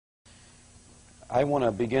I want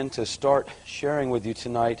to begin to start sharing with you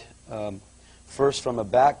tonight, first from a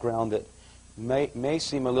background that may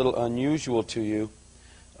seem a little unusual to you,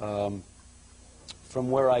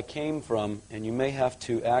 from where I came from, and you may have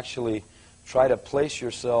to actually try to place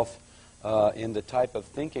yourself in the type of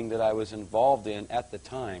thinking that I was involved in at the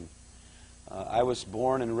time. I was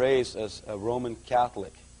born and raised as a Roman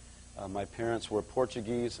Catholic. My parents were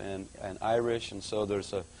Portuguese and Irish, and so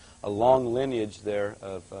there's a long lineage there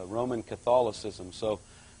of Roman Catholicism. So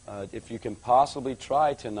if you can possibly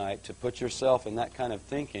try tonight to put yourself in that kind of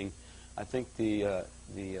thinking, I think the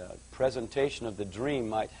presentation of the dream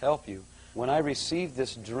might help you. When I received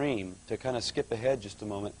this dream, to kind of skip ahead just a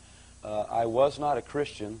moment, I was not a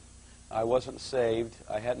Christian. I wasn't saved.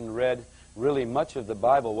 I hadn't read really much of the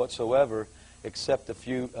Bible whatsoever, except a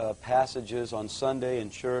few passages on Sunday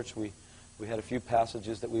in church. We had a few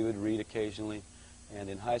passages that we would read occasionally. And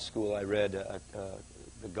in high school, I read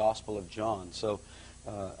the Gospel of John. So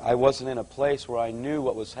I wasn't in a place where I knew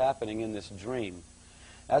what was happening in this dream.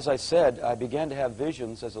 As I said, I began to have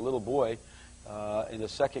visions as a little boy in the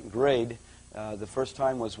second grade. The first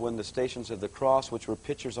time was when the Stations of the Cross, which were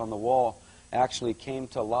pictures on the wall, actually came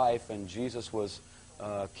to life, and Jesus was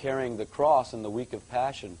carrying the cross in the week of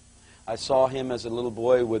Passion. I saw him as a little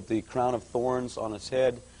boy with the crown of thorns on his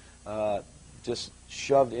head, just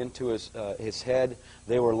shoved into his head.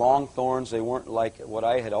 They were long thorns. They weren't like what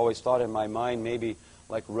I had always thought in my mind, maybe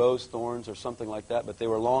like rose thorns or something like that, but they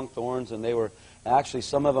were long thorns, and they were actually,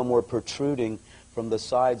 some of them were protruding from the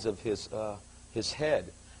sides of his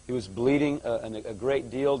head. He was bleeding a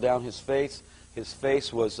great deal down his face. His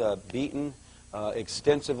face was beaten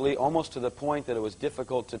extensively, almost to the point that it was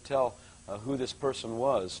difficult to tell who this person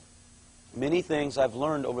was. Many things I've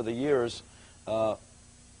learned over the years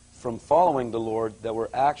from following the Lord that were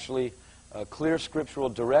actually clear scriptural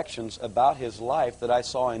directions about his life that I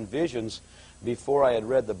saw in visions before I had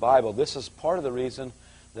read the Bible. This is part of the reason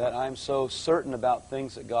that I'm so certain about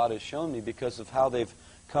things that God has shown me, because of how they've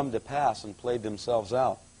come to pass and played themselves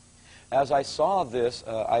out. As I saw this,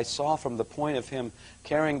 I saw from the point of him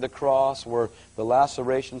carrying the cross where the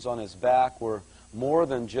lacerations on his back were more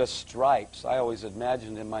than just stripes. I always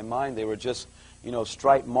imagined in my mind they were just,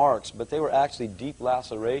 stripe marks, but they were actually deep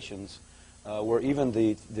lacerations where even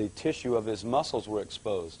the tissue of his muscles were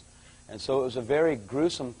exposed. And so it was a very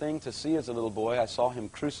gruesome thing to see as a little boy. I saw him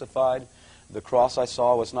crucified. The cross I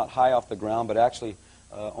saw was not high off the ground, but actually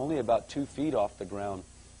only about 2 feet off the ground.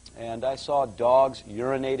 And I saw dogs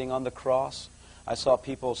urinating on the cross. I saw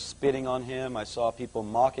people spitting on him. I saw people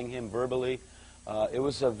mocking him verbally. It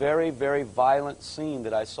was a very, very violent scene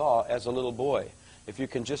that I saw as a little boy. If you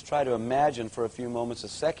can just try to imagine for a few moments a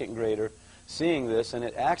second grader seeing this, and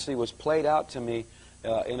it actually was played out to me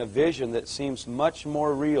in a vision that seems much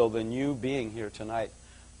more real than you being here tonight.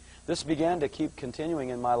 This began to keep continuing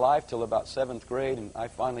in my life till about 7th grade, and I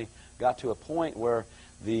finally got to a point where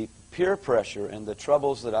the peer pressure and the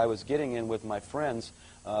troubles that I was getting in with my friends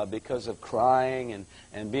because of crying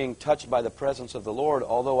and being touched by the presence of the Lord,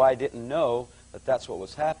 although I didn't know that that's what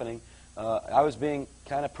was happening, I was being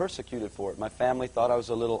kind of persecuted for it. My family thought I was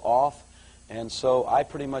a little off, and so I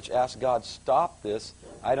pretty much asked God, stop this.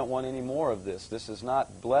 I don't want any more of this. This is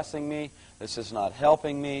not blessing me. This is not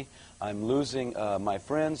helping me. I'm losing my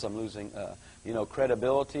friends. I'm losing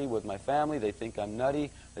credibility with my family. They think I'm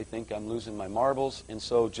nutty. They think I'm losing my marbles. And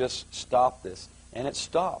so just stop this. And it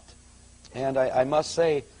stopped. And I must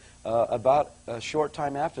say, about a short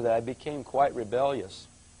time after that, I became quite rebellious.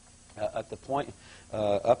 At the point,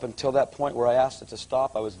 up until that point where I asked it to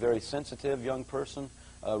stop, I was a very sensitive young person,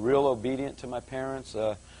 real obedient to my parents,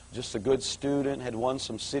 just a good student, had won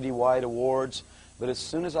some citywide awards. But as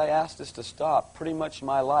soon as I asked this to stop, pretty much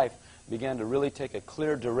my life began to really take a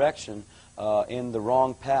clear direction in the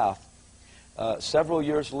wrong path. Several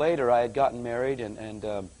years later, I had gotten married, and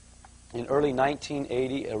in early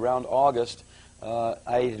 1980, around August,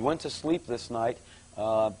 I went to sleep this night,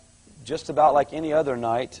 just about like any other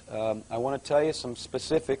night. I want to tell you some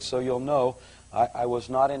specifics so you'll know. I was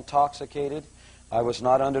not intoxicated. I was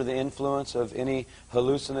not under the influence of any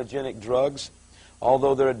hallucinogenic drugs,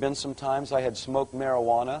 although there had been some times I had smoked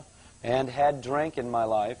marijuana and had drank in my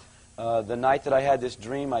life. The night that I had this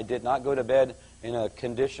dream, I did not go to bed in a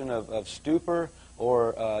condition of stupor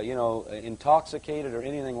or, intoxicated or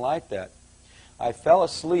anything like that. I fell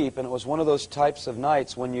asleep, and it was one of those types of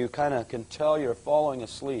nights when you kind of can tell you're falling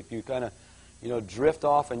asleep. You kind of, drift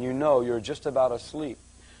off, and you're just about asleep.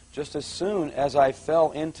 Just as soon as I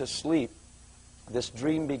fell into sleep, this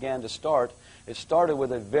dream began to start. It started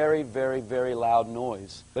with a very, very, very loud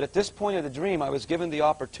noise. But at this point of the dream, I was given the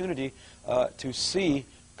opportunity to see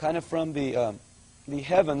kind of from the the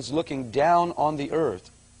heavens looking down on the earth.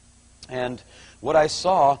 And what I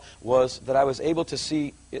saw was that I was able to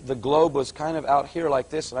see, the globe was kind of out here like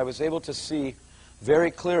this, and I was able to see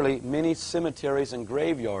very clearly many cemeteries and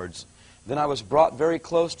graveyards. Then I was brought very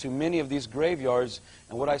close to many of these graveyards,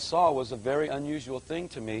 and what I saw was a very unusual thing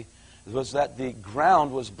to me. It was that the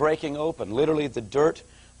ground was breaking open. Literally, the dirt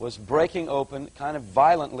was breaking open kind of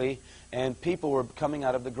violently, and people were coming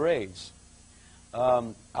out of the graves.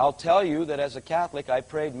 I'll tell you that as a Catholic, I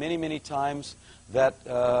prayed many, many times that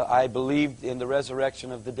I believed in the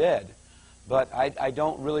resurrection of the dead. But I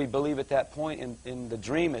don't really believe at that point, in the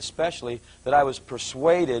dream especially, that I was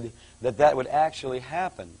persuaded that that would actually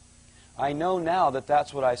happen. I know now that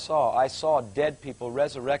that's what I saw. I saw dead people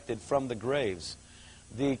resurrected from the graves.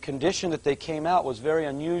 The condition that they came out was very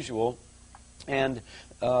unusual, and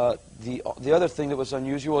the other thing that was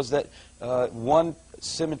unusual is that one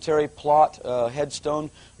cemetery plot headstone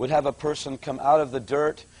would have a person come out of the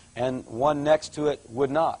dirt, and one next to it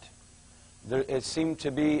would not. It seemed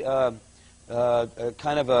to be kind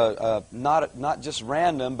of a not just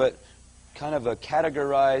random, but kind of a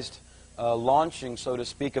categorized launching, so to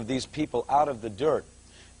speak, of these people out of the dirt.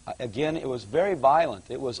 Again, it was very violent.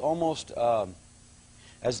 It was almost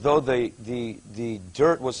as though the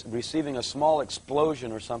dirt was receiving a small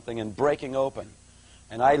explosion or something and breaking open.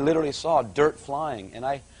 And I literally saw dirt flying. And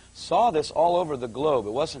I saw this all over the globe.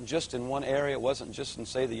 It wasn't just in one area. It wasn't just in,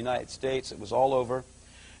 say, the United States. It was all over.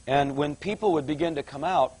 And when people would begin to come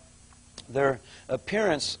out, their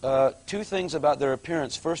appearance, two things about their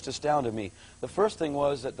appearance first astounded me. The first thing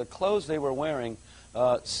was that the clothes they were wearing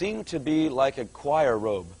seemed to be like a choir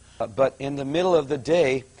robe. But in the middle of the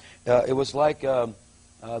day, it was like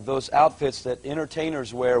those outfits that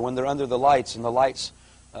entertainers wear when they're under the lights, and the lights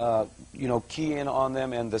key in on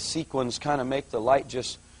them, and the sequins kind of make the light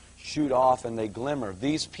just shoot off and they glimmer.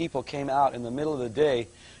 These people came out in the middle of the day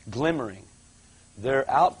glimmering. Their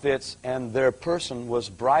outfits and their person was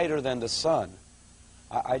brighter than the sun.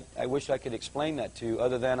 I wish I could explain that to you,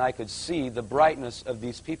 other than I could see the brightness of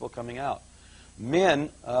these people coming out.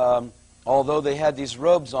 Men, although they had these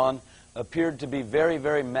robes on, appeared to be very,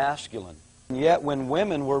 very masculine. And yet when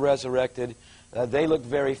women were resurrected, they looked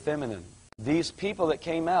very feminine. These people that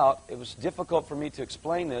came out, it was difficult for me to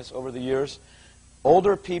explain this over the years.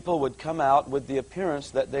 Older people would come out with the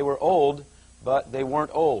appearance that they were old, but they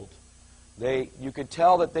weren't old. You could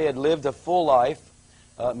tell that they had lived a full life,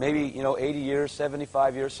 maybe 80 years,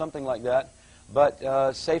 75 years, something like that.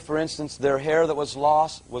 But say, for instance, their hair that was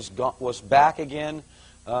lost was back again.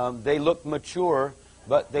 They looked mature,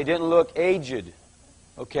 but they didn't look aged.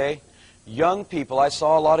 Okay, young people. I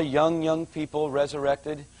saw a lot of young people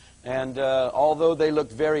resurrected, and although they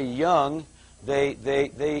looked very young,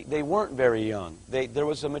 they weren't very young. There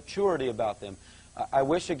was a maturity about them. I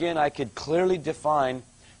wish again I could clearly define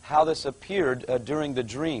how this appeared during the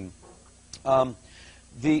dream.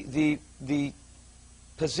 The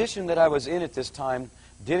position that I was in at this time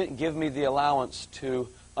didn't give me the allowance to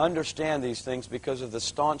understand these things because of the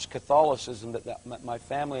staunch Catholicism that my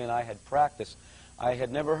family and I had practiced. I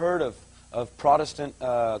had never heard of Protestant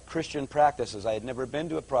Christian practices. I had never been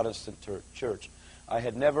to a Protestant church. I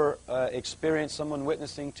had never experienced someone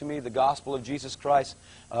witnessing to me the gospel of Jesus Christ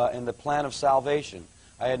and the plan of salvation.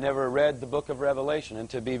 I had never read the book of Revelation. And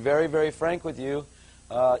to be very, very frank with you,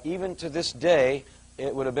 even to this day,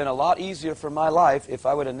 it would have been a lot easier for my life if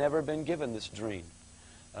I would have never been given this dream.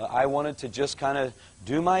 I wanted to just kind of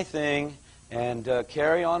do my thing and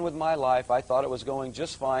carry on with my life. I thought it was going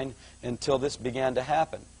just fine until this began to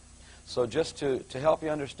happen. So just to help you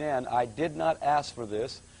understand, I did not ask for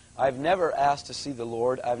this. I've never asked to see the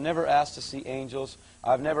Lord. I've never asked to see angels.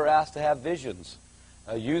 I've never asked to have visions.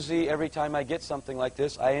 Usually every time I get something like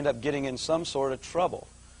this, I end up getting in some sort of trouble.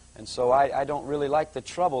 And so I don't really like the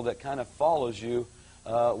trouble that kind of follows you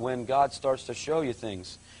when God starts to show you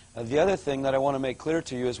things. The other thing that I want to make clear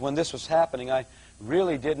to you is when this was happening, I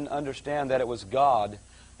really didn't understand that it was God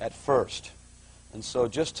at first. And so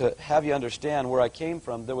just to have you understand where I came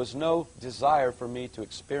from, there was no desire for me to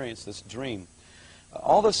experience this dream.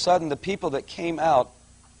 All of a sudden, the people that came out,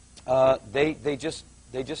 they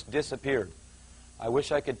just disappeared. I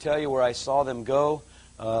wish I could tell you where I saw them go.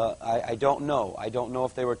 I don't know. I don't know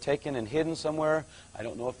if they were taken and hidden somewhere. I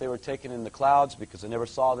don't know if they were taken in the clouds because I never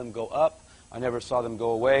saw them go up. I never saw them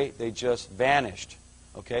go away. They just vanished.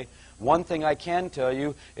 Okay? One thing I can tell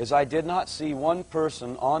you is I did not see one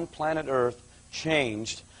person on planet Earth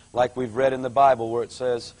changed like we've read in the Bible where it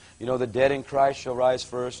says, the dead in Christ shall rise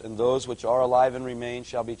first, and those which are alive and remain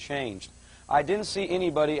shall be changed. I didn't see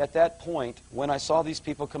anybody at that point, when I saw these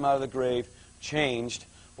people come out of the grave, changed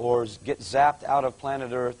or get zapped out of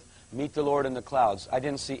planet Earth meet the Lord in the clouds. I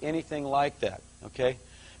didn't see anything like that, okay?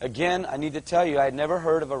 Again, I need to tell you, I had never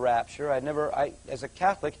heard of a rapture. As a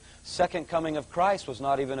Catholic, second coming of Christ was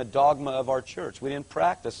not even a dogma of our church. We didn't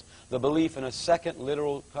practice the belief in a second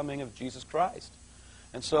literal coming of Jesus Christ.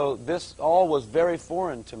 And so this all was very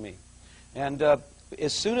foreign to me. And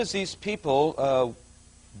as soon as these people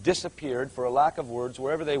disappeared, for a lack of words,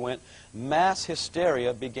 wherever they went, mass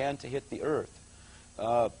hysteria began to hit the earth.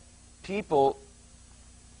 People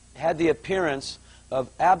had the appearance of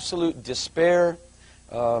absolute despair,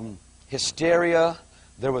 hysteria.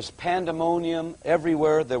 There was pandemonium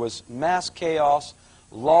everywhere. There was mass chaos.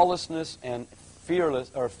 Lawlessness and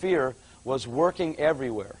fear was working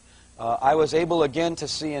everywhere. I was able again to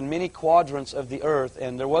see in many quadrants of the earth,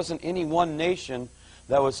 and there wasn't any one nation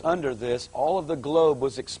that was under this. All of the globe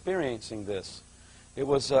was experiencing this. It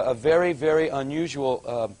was a very, very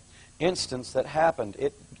unusual instance that happened.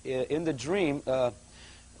 In the dream,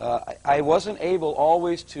 I wasn't able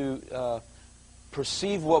always to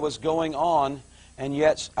perceive what was going on, and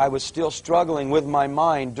yet I was still struggling with my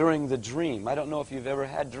mind during the dream. I don't know if you've ever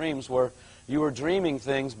had dreams where you were dreaming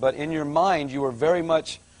things, but in your mind you were very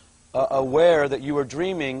much aware that you were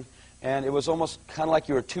dreaming, and it was almost kind of like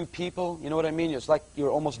you were two people. You know what I mean? It's like you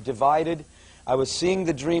were almost divided. I was seeing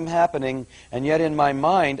the dream happening, and yet in my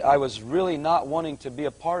mind I was really not wanting to be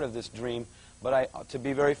a part of this dream. But to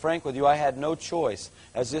be very frank with you, I had no choice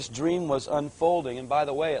as this dream was unfolding. And by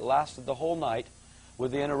the way, it lasted the whole night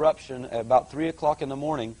with the interruption at about 3 o'clock in the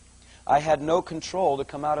morning. I had no control to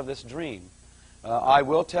come out of this dream. I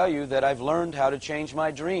will tell you that I've learned how to change my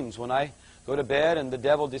dreams. When I go to bed and the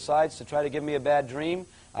devil decides to try to give me a bad dream,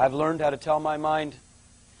 I've learned how to tell my mind,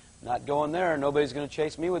 not going there. Nobody's going to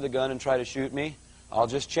chase me with a gun and try to shoot me. I'll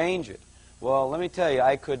just change it. Well, let me tell you,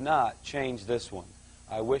 I could not change this one.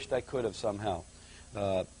 I wished I could have somehow.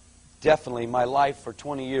 Definitely, my life for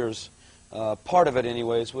 20 years, part of it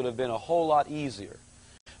anyways, would have been a whole lot easier.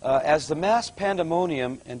 As the mass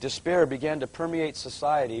pandemonium and despair began to permeate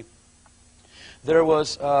society, there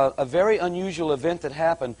was a very unusual event that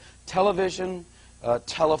happened. Television,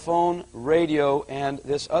 telephone, radio, and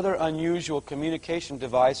this other unusual communication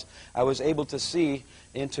device I was able to see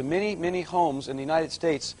into many, many homes in the United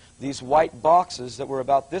States, these white boxes that were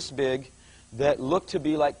about this big, that looked to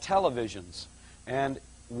be like televisions. And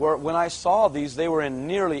when I saw these, they were in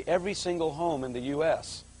nearly every single home in the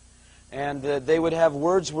U.S. And they would have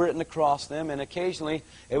words written across them, and occasionally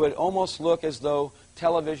it would almost look as though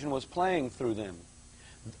television was playing through them.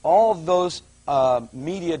 All of those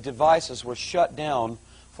media devices were shut down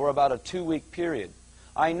for about a 2-week period.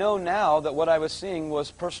 I know now that what I was seeing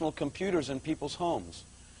was personal computers in people's homes.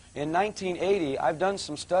 In 1980, I've done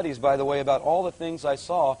some studies, by the way, about all the things I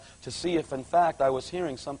saw to see if, in fact, I was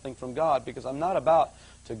hearing something from God, because I'm not about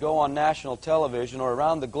to go on national television or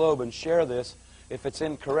around the globe and share this if it's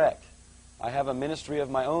incorrect. I have a ministry of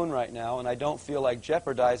my own right now, and I don't feel like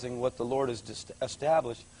jeopardizing what the Lord has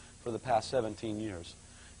established for the past 17 years.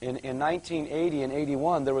 In 1980 and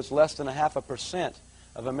 81, there was less than 0.5%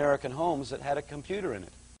 of American homes that had a computer in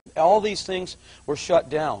it. All these things were shut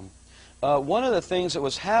down. One of the things that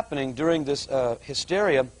was happening during this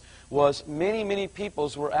hysteria was many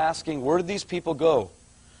peoples were asking, where did these people go?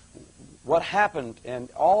 What happened? And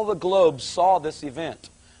all the globe saw this event,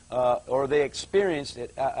 or they experienced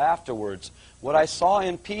it afterwards. What I saw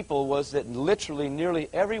in people was that literally nearly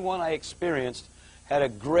everyone I experienced had a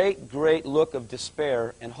great look of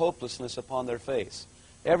despair and hopelessness upon their face.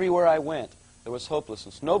 Everywhere I went, there was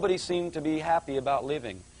hopelessness. Nobody seemed to be happy about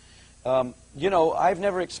living. You know, I've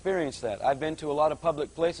never experienced that. I've been to a lot of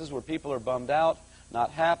public places where people are bummed out,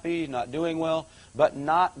 not happy, not doing well, but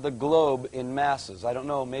not the globe in masses. I don't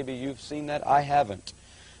know, maybe you've seen that. I haven't.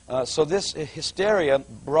 So this hysteria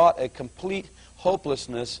brought a complete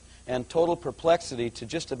hopelessness and total perplexity to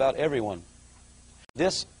just about everyone.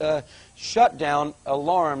 This shutdown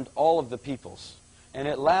alarmed all of the peoples, and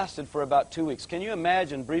it lasted for about 2 weeks. Can you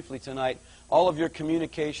imagine briefly tonight all of your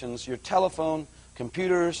communications, your telephone,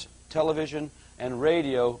 computers, television, and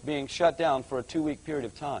radio being shut down for a 2-week period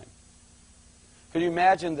of time? Can you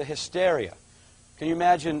imagine the hysteria? Can you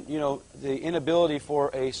imagine, you know, the inability for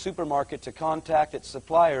a supermarket to contact its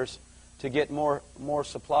suppliers to get more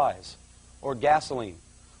supplies, or gasoline,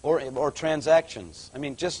 or transactions? I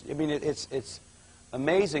mean, it's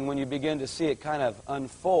amazing when you begin to see it kind of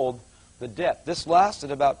unfold the depth. This lasted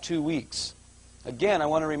about 2 weeks. Again, I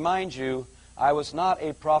want to remind you, I was not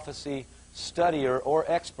a prophecy studier or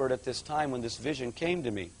expert at this time when this vision came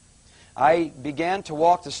to me. I began to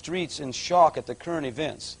walk the streets in shock at the current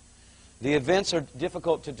events. The events are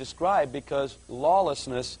difficult to describe because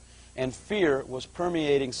lawlessness and fear was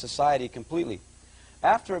permeating society completely.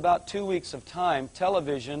 After about 2 weeks of time,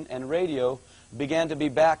 television and radio began to be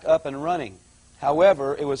back up and running.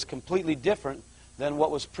 However, it was completely different than what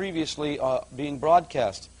was previously being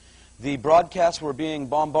broadcast. The broadcasts were being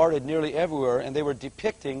bombarded nearly everywhere, and they were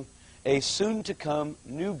depicting a soon-to-come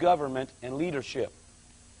new government and leadership.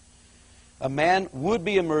 A man would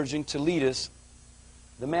be emerging to lead us.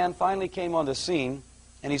 The man finally came on the scene,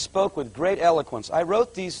 and he spoke with great eloquence. I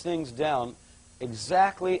wrote these things down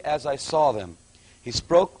exactly as I saw them. He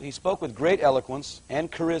spoke with great eloquence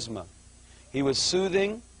and charisma. He was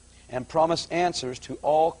soothing and promised answers to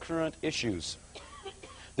all current issues.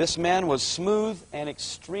 This man was smooth and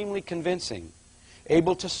extremely convincing,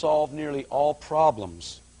 able to solve nearly all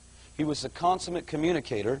problems. He was a consummate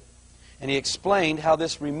communicator, and he explained how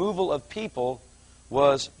this removal of people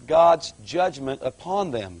was God's judgment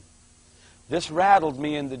upon them. This rattled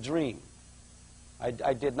me in the dream.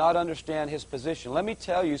 I did not understand his position. Let me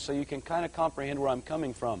tell you so you can kind of comprehend where I'm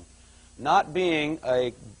coming from. Not being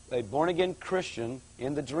a born-again Christian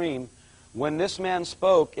in the dream, when this man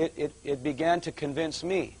spoke, it began to convince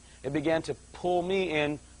me. It began to pull me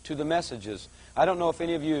in to the messages. I don't know if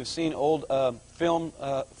any of you have seen old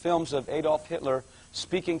films of Adolf Hitler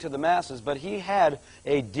speaking to the masses, but he had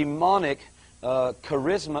a demonic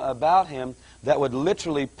charisma about him that would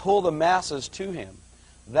literally pull the masses to him.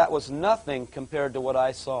 That was nothing compared to what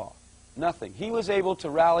I saw. Nothing. He was able to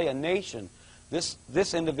rally a nation.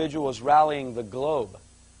 This individual was rallying the globe.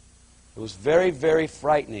 It was very, very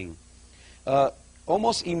frightening.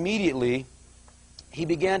 Almost immediately, he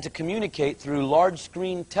began to communicate through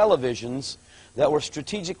large-screen televisions that were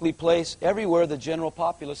strategically placed everywhere the general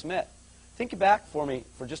populace met. Think back for me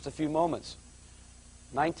for just a few moments.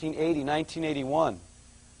 1980, 1981.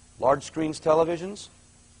 Large screens televisions?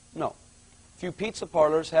 No. Few pizza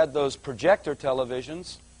parlors had those projector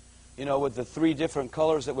televisions, you know, with the 3 different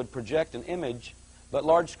colors that would project an image, but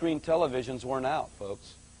large screen televisions weren't out,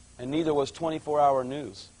 folks. And neither was 24-hour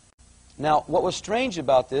news. Now, what was strange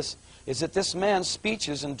about this is that this man's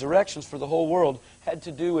speeches and directions for the whole world had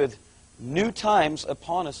to do with new times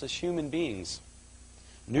upon us as human beings,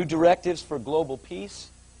 new directives for global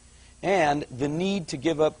peace, and the need to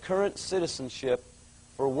give up current citizenship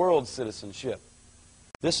for world citizenship.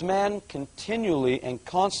 This man continually and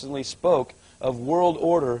constantly spoke of world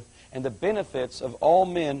order and the benefits of all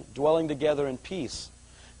men dwelling together in peace.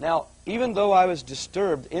 Now, even though I was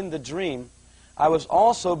disturbed in the dream, I was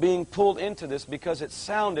also being pulled into this because it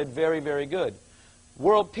sounded very, very good.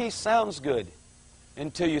 World peace sounds good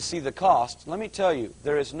until you see the cost. Let me tell you,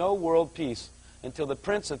 there is no world peace until the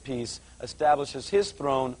Prince of Peace establishes his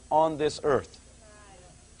throne on this earth.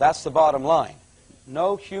 That's the bottom line.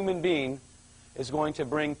 No human being is going to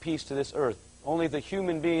bring peace to this earth. Only the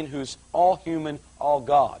human being who's all human, all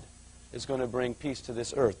God, is going to bring peace to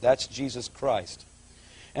this earth. That's Jesus Christ.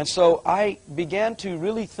 And so I began to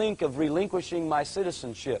really think of relinquishing my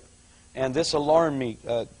citizenship, and this alarmed me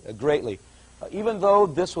greatly. Even though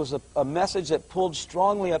this was a message that pulled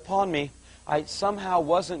strongly upon me, I somehow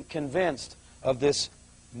wasn't convinced of this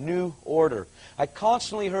new order. I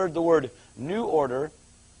constantly heard the word new order,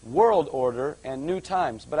 world order, and new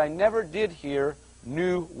times, but I never did hear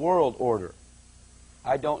new world order.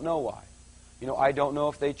 I don't know why. You know, I don't know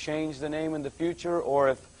if they changed the name in the future or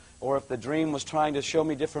if the dream was trying to show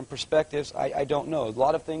me different perspectives. I don't know. A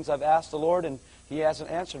lot of things I've asked the Lord, and He hasn't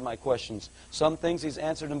answered my questions. Some things He's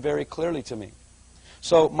answered them very clearly to me.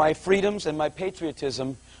 So my freedoms and my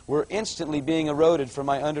patriotism were instantly being eroded from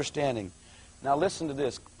my understanding. Now listen to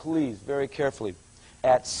this, please, very carefully.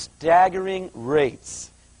 At staggering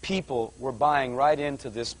rates, people were buying right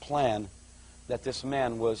into this plan that this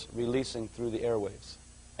man was releasing through the airwaves.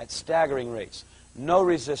 At staggering rates. No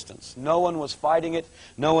resistance. No one was fighting it.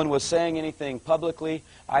 No one was saying anything publicly.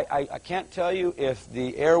 I can't tell you if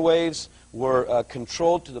the airwaves were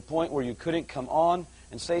controlled to the point where you couldn't come on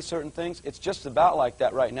and say certain things. It's just about like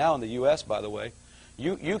that right now in the U.S., by the way.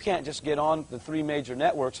 You can't just get on the 3 major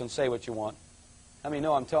networks and say what you want. I mean,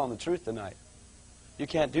 no, I'm telling the truth tonight. You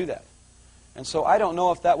can't do that. And so I don't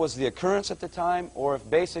know if that was the occurrence at the time or if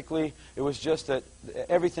basically it was just that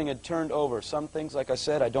everything had turned over. Some things, like I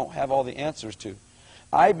said, I don't have all the answers to.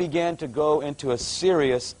 I began to go into a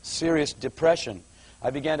serious, serious depression. I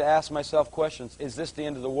began to ask myself questions. Is this the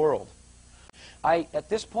end of the world? At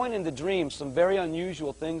this point in the dream, some very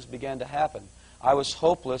unusual things began to happen. I was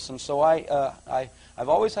hopeless, and so I've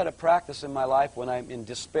always had a practice in my life when I'm in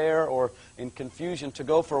despair or in confusion to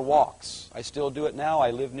go for walks. I still do it now. I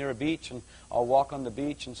live near a beach, and I'll walk on the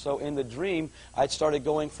beach. And so in the dream, I started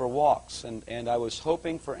going for walks, and I was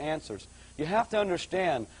hoping for answers. You have to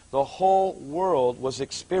understand, the whole world was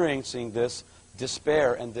experiencing this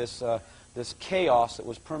despair and this this chaos that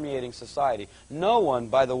was permeating society. No one,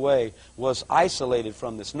 by the way, was isolated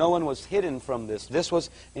from this. No one was hidden from this. This was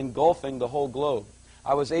engulfing the whole globe.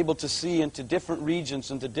 I was able to see into different regions,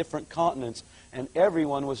 into different continents, and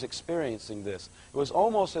everyone was experiencing this. It was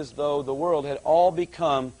almost as though the world had all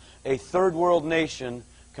become a third world nation,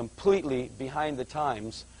 completely behind the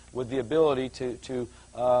times, with the ability to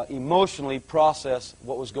emotionally process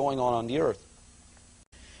what was going on the earth.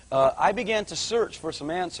 I began to search for some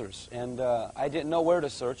answers, and I didn't know where to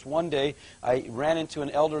search. One day, I ran into an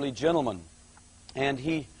elderly gentleman, and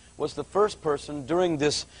he was the first person during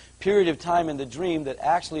this period of time in the dream that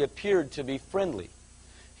actually appeared to be friendly.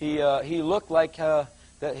 He looked like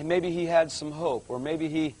that maybe he had some hope, or maybe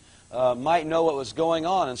he might know what was going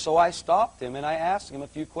on. And so I stopped him, and I asked him a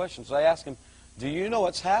few questions. I asked him, do you know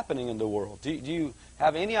what's happening in the world? Do you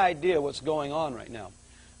have any idea what's going on right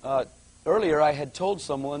now? Earlier, I had told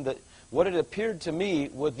someone that what it appeared to me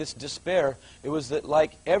with this despair, it was that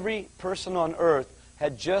like every person on earth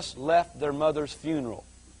had just left their mother's funeral.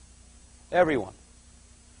 Everyone.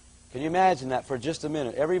 Can you imagine that for just a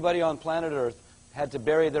minute? Everybody on planet Earth had to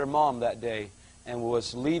bury their mom that day and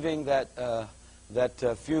was leaving that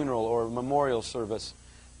funeral or memorial service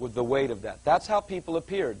with the weight of that. That's how people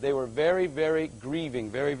appeared. They were very, very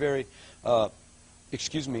grieving, very, very,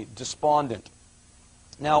 despondent.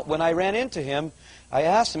 Now, when I ran into him, I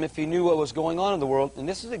asked him if he knew what was going on in the world, and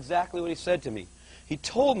this is exactly what he said to me. He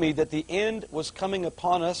told me that the end was coming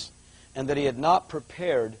upon us and that he had not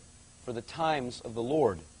prepared for the times of the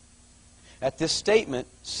Lord. At this statement,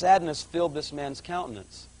 sadness filled this man's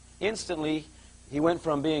countenance. Instantly, he went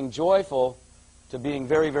from being joyful to being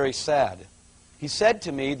very, very sad. He said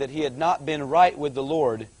to me that he had not been right with the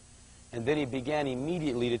Lord, and then he began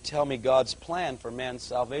immediately to tell me God's plan for man's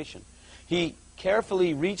salvation. He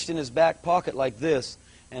carefully reached in his back pocket like this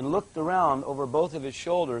and looked around over both of his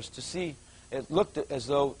shoulders to see, it looked as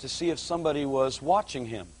though to see if somebody was watching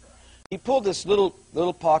him. He pulled this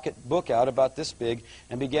little pocket book out about this big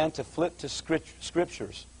and began to flip to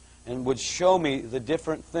scriptures and would show me the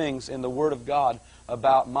different things in the Word of God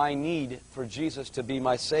about my need for Jesus to be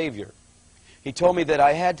my Savior. He told me that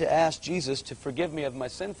I had to ask Jesus to forgive me of my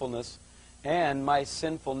sinfulness and my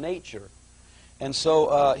sinful nature. And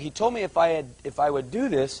so he told me if I would do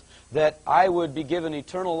this, that I would be given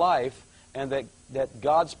eternal life, and that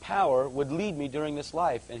God's power would lead me during this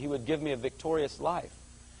life, and He would give me a victorious life.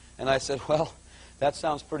 And I said, well, that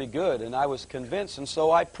sounds pretty good. And I was convinced, and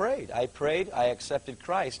so I prayed. I accepted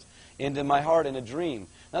Christ into my heart in a dream.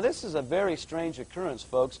 Now, this is a very strange occurrence,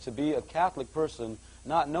 folks, to be a Catholic person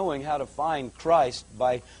not knowing how to find Christ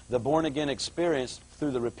by the born-again experience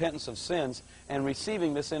through the repentance of sins and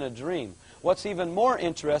receiving this in a dream. What's even more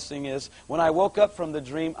interesting is when I woke up from the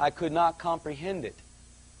dream, I could not comprehend it.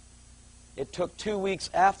 It took 2 weeks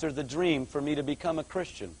after the dream for me to become a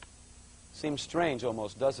Christian. Seems strange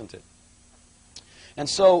almost, doesn't it? And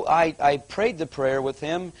so I prayed the prayer with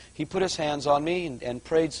him. He put his hands on me and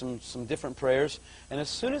prayed some different prayers. And as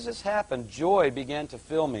soon as this happened, joy began to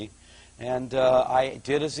fill me. And I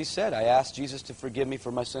did as he said. I asked Jesus to forgive me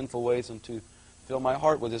for my sinful ways and to fill my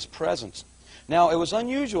heart with His presence. Now, it was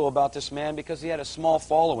unusual about this man because he had a small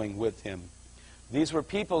following with him. These were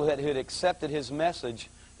people that had accepted his message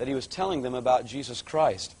that he was telling them about Jesus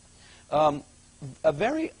Christ. A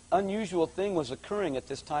very unusual thing was occurring at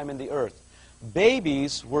this time in the earth.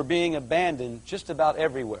 Babies were being abandoned just about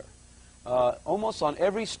everywhere. Almost on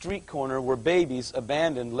every street corner were babies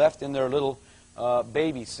abandoned, left in their little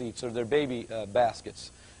baby seats or their baby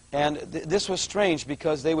baskets. And this was strange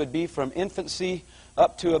because they would be from infancy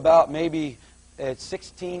up to about maybe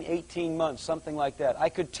 16, 18 months, something like that. I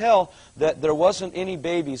could tell that there wasn't any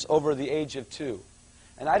babies over the age of 2.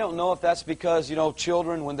 And I don't know if that's because,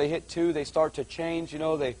 children, when they hit 2, they start to change.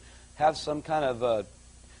 They have some kind of,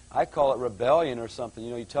 I call it rebellion or something.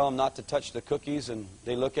 You tell them not to touch the cookies, and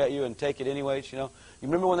they look at you and take it anyways, You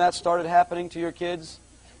remember when that started happening to your kids?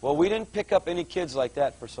 Well, we didn't pick up any kids like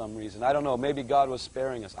that for some reason. I don't know. Maybe God was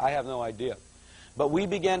sparing us. I have no idea. But we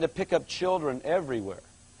began to pick up children everywhere.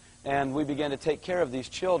 And we began to take care of these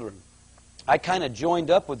children. I kind of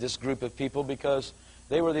joined up with this group of people because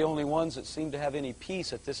they were the only ones that seemed to have any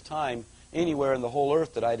peace at this time anywhere in the whole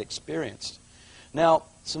earth that I'd experienced. Now,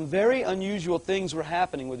 some very unusual things were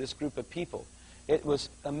happening with this group of people. It was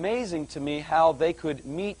amazing to me how they could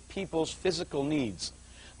meet people's physical needs.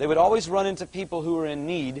 They would always run into people who were in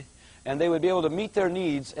need, and they would be able to meet their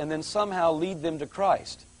needs and then somehow lead them to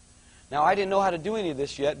Christ. Now, I didn't know how to do any of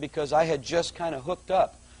this yet because I had just kind of hooked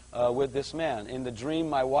up with this man. In the dream,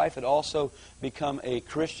 my wife had also become a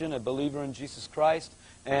Christian, a believer in Jesus Christ,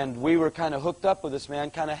 and we were kind of hooked up with this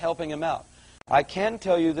man, kind of helping him out. I can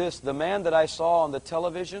tell you this, the man that I saw on the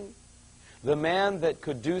television, the man that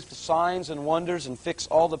could do signs and wonders and fix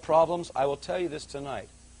all the problems, I will tell you this tonight,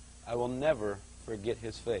 I will never forget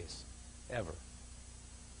his face, ever.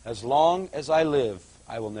 As long as I live,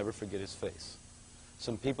 I will never forget his face.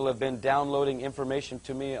 Some people have been downloading information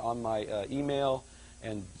to me on my email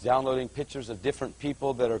and downloading pictures of different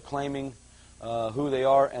people that are claiming who they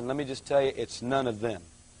are, and let me just tell you, it's none of them.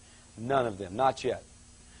 None of them, not yet.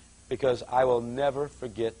 Because I will never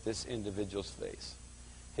forget this individual's face.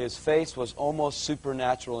 His face was almost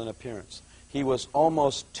supernatural in appearance. He was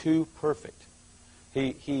almost too perfect.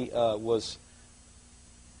 He was,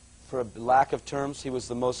 for a lack of terms, he was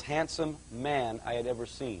the most handsome man I had ever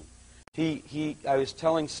seen. I was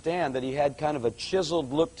telling Stan that he had kind of a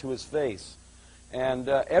chiseled look to his face. And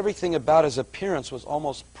everything about his appearance was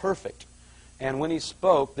almost perfect. And when he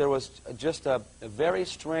spoke, there was just a very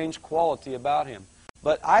strange quality about him.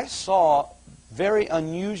 But I saw very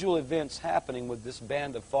unusual events happening with this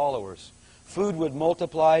band of followers. Food would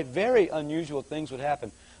multiply. Very unusual things would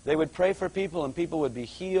happen. They would pray for people and people would be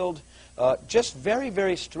healed. Just very,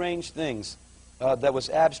 very strange things that was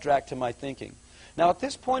abstract to my thinking. Now, at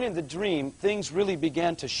this point in the dream, things really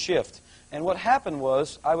began to shift. And what happened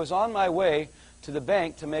was, I was on my way to the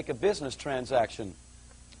bank to make a business transaction.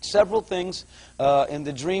 Several things in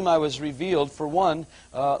the dream I was revealed. For one,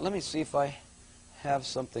 let me see if I have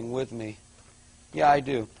something with me. Yeah, I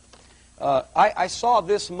do. I saw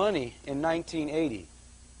this money in 1980.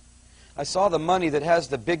 I saw the money that has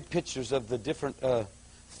the big pictures of the different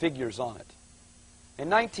figures on it. In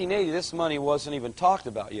 1980, this money wasn't even talked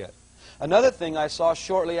about yet. Another thing I saw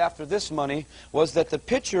shortly after this money was that the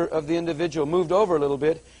picture of the individual moved over a little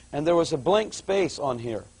bit, and there was a blank space on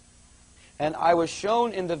here. And I was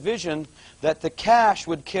shown in the vision that the cash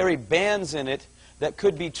would carry bands in it that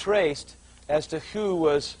could be traced as to who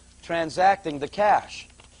was transacting the cash.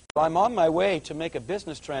 I'm on my way to make a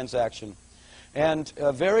business transaction, and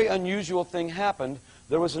a very unusual thing happened.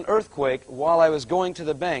 There was an earthquake while I was going to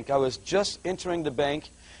the bank. I was just entering the bank,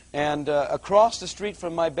 and across the street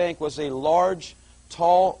from my bank was a large,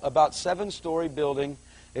 tall, about 7-story building.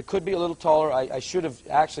 It could be a little taller. I should have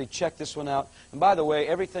actually checked this one out. And by the way,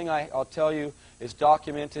 everything I'll tell you is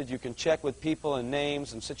documented. You can check with people and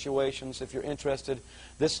names and situations if you're interested.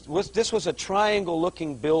 This was a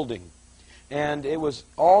triangle-looking building, and it was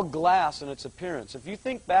all glass in its appearance. If you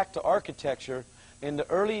think back to architecture in the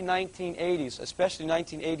early 1980s, especially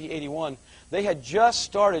 1980, 81, they had just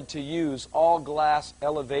started to use all glass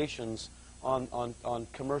elevations on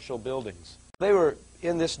commercial buildings. They were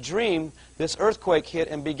in this dream. This earthquake hit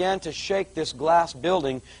and began to shake this glass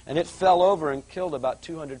building, and it fell over and killed about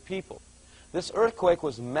 200 people. This earthquake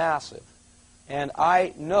was massive, and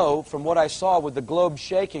I know from what I saw with the globe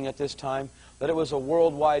shaking at this time that it was a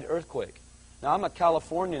worldwide earthquake. Now, I'm a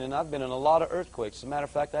Californian, and I've been in a lot of earthquakes. As a matter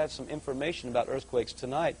of fact, I have some information about earthquakes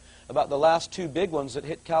tonight, about the last 2 big ones that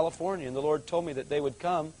hit California, and the Lord told me that they would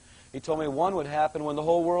come. He told me one would happen when the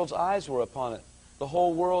whole world's eyes were upon it. The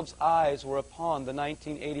whole world's eyes were upon the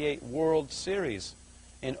 1988 World Series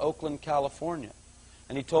in Oakland, California.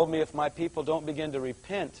 And he told me if my people don't begin to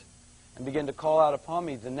repent and begin to call out upon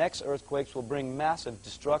me, the next earthquakes will bring massive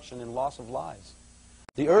destruction and loss of lives.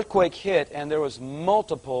 The earthquake hit, and there was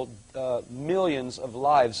multiple millions of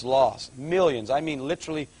lives lost. Millions. I mean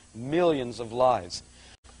literally millions of lives.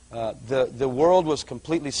 The world was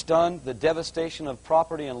completely stunned. The devastation of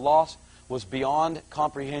property and loss was beyond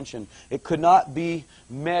comprehension. It could not be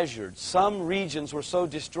measured. Some regions were so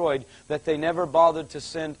destroyed that they never bothered to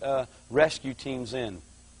send rescue teams in.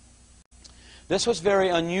 This was very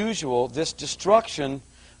unusual. This destruction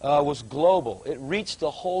was global. It reached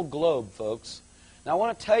the whole globe, folks. Now, I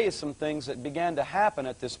want to tell you some things that began to happen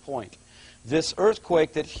at this point. This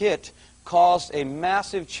earthquake that hit caused a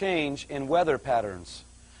massive change in weather patterns.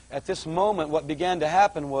 At this moment, what began to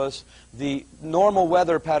happen was the normal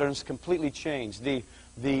weather patterns completely changed. The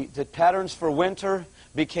patterns for winter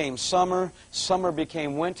became summer, summer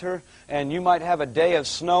became winter, and you might have a day of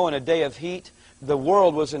snow and a day of heat. The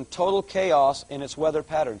world was in total chaos in its weather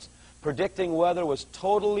patterns. Predicting weather was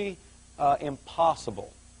totally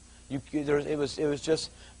impossible. It was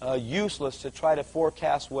just useless to try to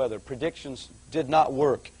forecast weather. Predictions did not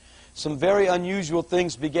work. Some very unusual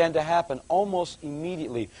things began to happen almost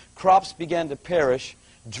immediately. Crops began to perish,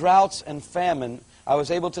 droughts and famine. I was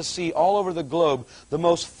able to see all over the globe the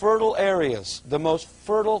most fertile areas, the most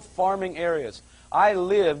fertile farming areas. I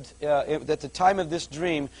lived, at the time of this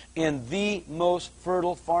dream, in the most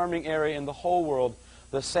fertile farming area in the whole world,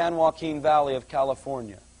 the San Joaquin Valley of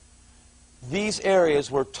California. These areas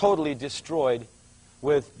were totally destroyed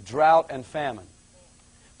with drought and famine.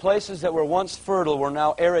 Places that were once fertile were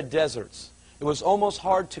now arid deserts. It was almost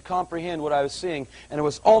hard to comprehend what I was seeing, and it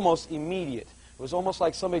was almost immediate. It was almost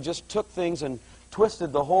like somebody just took things and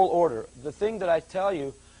twisted the whole order. The thing that I tell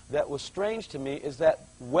you that was strange to me is that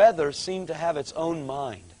weather seemed to have its own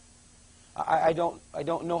mind. I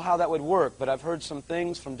don't know how that would work, but I've heard some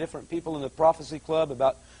things from different people in the Prophecy Club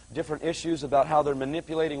about different issues, about how they're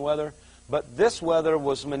manipulating weather. But this weather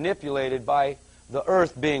was manipulated by the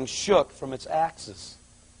earth being shook from its axis.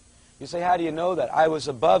 You say, how do you know that? I was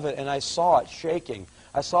above it and I saw it shaking.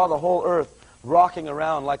 I saw the whole earth rocking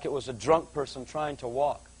around like it was a drunk person trying to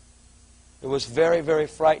walk. It was very, very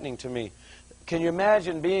frightening to me. Can you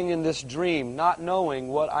imagine being in this dream, not knowing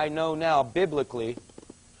what I know now biblically,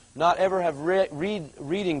 not ever have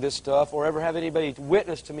reading this stuff or ever have anybody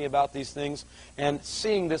witness to me about these things and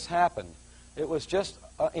seeing this happen? It was just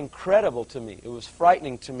incredible to me. It was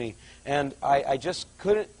frightening to me. And I just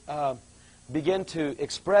couldn't begin to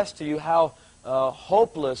express to you how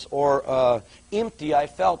hopeless or empty I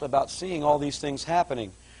felt about seeing all these things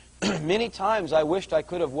happening. Many times I wished I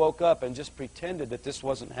could have woke up and just pretended that this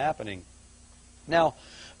wasn't happening. Now,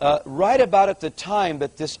 right about at the time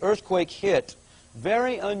that this earthquake hit,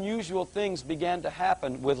 very unusual things began to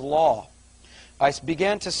happen with law. I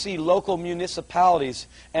began to see local municipalities,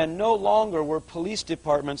 and no longer were police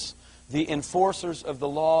departments the enforcers of the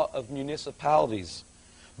law of municipalities,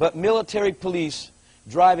 but military police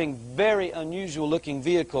driving very unusual looking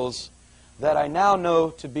vehicles that I now know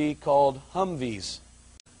to be called Humvees.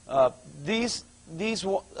 These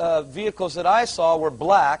vehicles that I saw were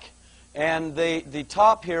black, and the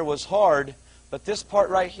top here was hard, but this part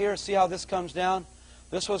right here, see how this comes down?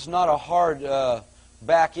 This was not a hard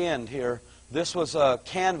back end here. This was a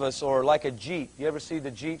canvas, or like a Jeep. You ever see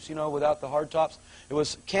the Jeeps, you know, without the hard tops? It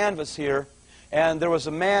was canvas here, and there was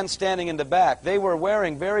a man standing in the back. They were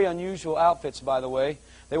wearing very unusual outfits, by the way.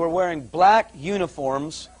 They were wearing black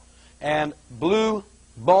uniforms and blue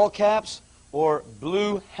ball caps or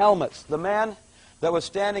blue helmets. The man that was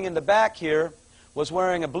standing in the back here was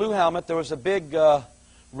wearing a blue helmet. There was a big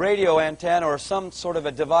radio antenna or some sort of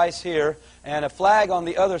a device here and a flag on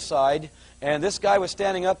the other side. And this guy was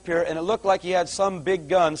standing up here, and it looked like he had some big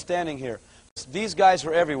gun standing here. These guys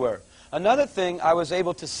were everywhere. Another thing I was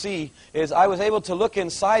able to see is I was able to look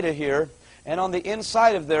inside of here, and on the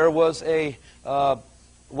inside of there was a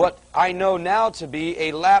what I know now to be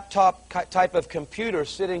a laptop type of computer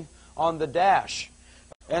sitting on the dash.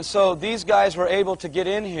 And so these guys were able to get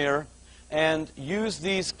in here and use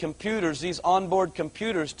these computers, these onboard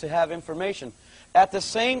computers, to have information. At the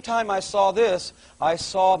same time I saw this, I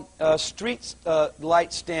saw street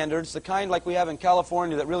light standards, the kind like we have in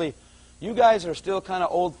California that really, you guys are still kind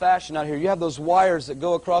of old-fashioned out here. You have those wires that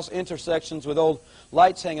go across intersections with old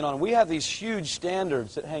lights hanging on. We have these huge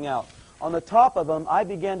standards that hang out. On the top of them, I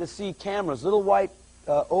began to see cameras, little white,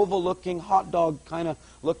 oval-looking, hot dog kind of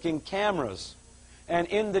looking cameras. And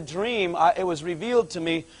in the dream, it was revealed to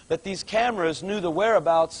me that these cameras knew the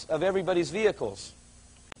whereabouts of everybody's vehicles.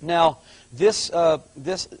 Now, this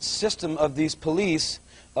system of these police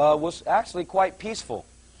was actually quite peaceful.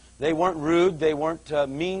 They weren't rude. They weren't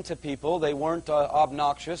mean to people. They weren't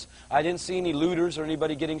obnoxious. I didn't see any looters or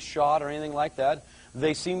anybody getting shot or anything like that.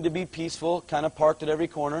 They seemed to be peaceful, kind of parked at every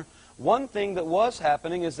corner. One thing that was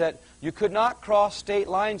happening is that you could not cross state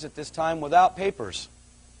lines at this time without papers.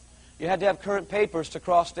 You had to have current papers to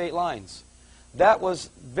cross state lines. That was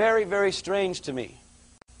very, very strange to me.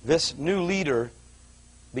 This new leader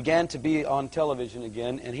began to be on television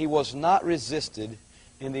again, and he was not resisted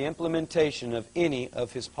in the implementation of any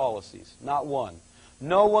of his policies. Not one.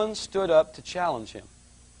 No one stood up to challenge him.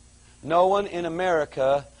 No one in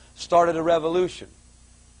America started a revolution.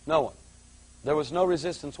 No one. There was no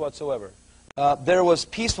resistance whatsoever. There was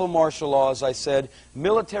peaceful martial law, as I said.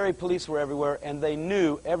 Military police were everywhere, and they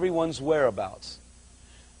knew everyone's whereabouts.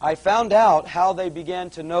 I found out how they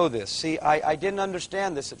began to know this. See, I didn't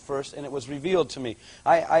understand this at first, and it was revealed to me.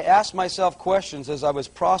 I asked myself questions as I was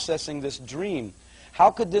processing this dream.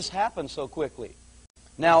 How could this happen so quickly?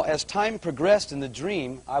 Now, as time progressed in the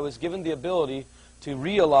dream, I was given the ability to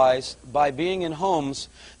realize, by being in homes,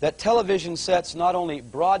 that television sets not only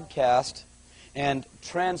broadcast and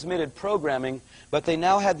transmitted programming, but they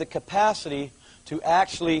now had the capacity to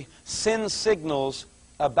actually send signals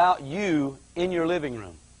about you in your living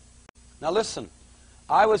room. Now listen,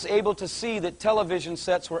 I was able to see that television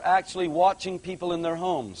sets were actually watching people in their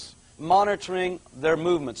homes, monitoring their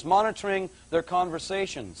movements, monitoring their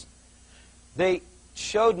conversations. They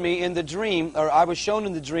showed me in the dream, or I was shown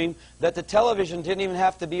in the dream, that the television didn't even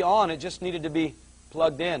have to be on, it just needed to be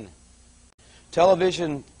plugged in.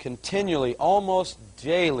 Television continually, almost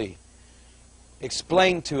daily,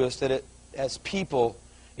 explained to us that as people,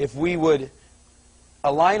 if we would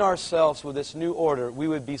align ourselves with this new order, we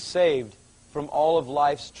would be saved from all of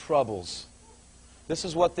life's troubles. This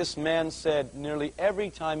is what this man said nearly every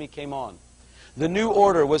time he came on. The new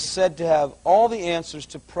order was said to have all the answers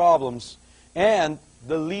to problems and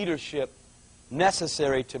the leadership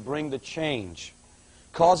necessary to bring the change,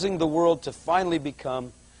 causing the world to finally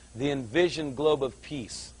become the envisioned globe of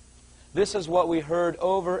peace. This is what we heard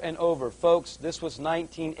over and over. Folks, this was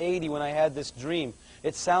 1980 when I had this dream.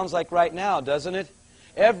 It sounds like right now, doesn't it?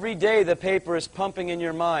 Every day the paper is pumping in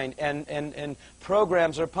your mind, and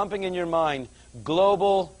programs are pumping in your mind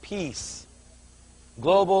global peace,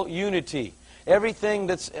 global unity. Everything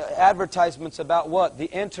that's advertisements about what? The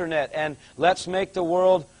internet, and let's make the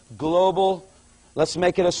world global, let's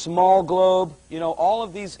make it a small globe. You know, all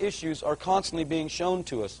of these issues are constantly being shown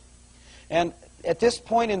to us. And at this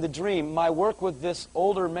point in the dream, my work with this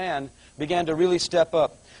older man began to really step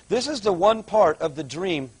up. This is the one part of the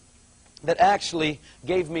dream that actually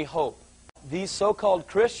gave me hope. These so-called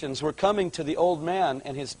Christians were coming to the old man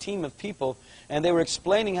and his team of people, and they were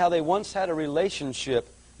explaining how they once had a relationship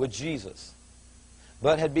with Jesus,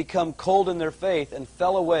 but had become cold in their faith and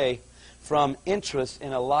fell away from interest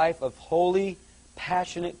in a life of holy,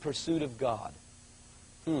 passionate pursuit of God.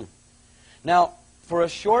 Now, for a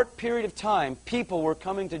short period of time, people were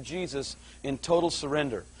coming to Jesus in total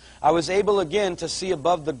surrender. I was able again to see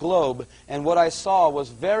above the globe, and what I saw was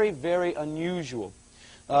very, very unusual.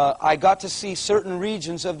 I got to see certain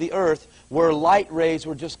regions of the earth where light rays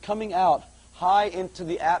were just coming out high into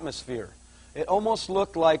the atmosphere. It almost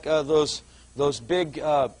looked like those big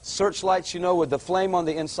searchlights, you know, with the flame on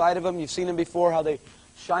the inside of them. You've seen them before, how they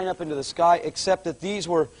shine up into the sky, except that these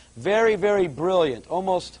were very, very brilliant,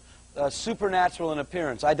 almost supernatural in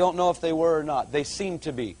appearance. I don't know if they were or not. They seemed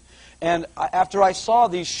to be. And after I saw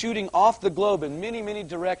these shooting off the globe in many, many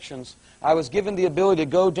directions, I was given the ability to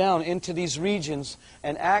go down into these regions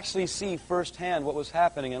and actually see firsthand what was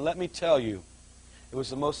happening. And let me tell you, it was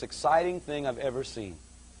the most exciting thing I've ever seen.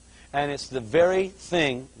 And it's the very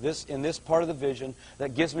thing in this part of the vision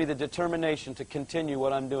that gives me the determination to continue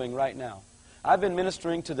what I'm doing right now. I've been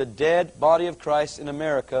ministering to the dead body of Christ in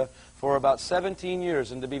America for about 17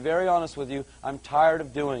 years. And to be very honest with you, I'm tired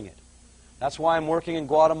of doing it. That's why I'm working in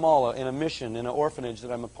Guatemala in a mission, in an orphanage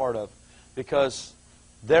that I'm a part of. Because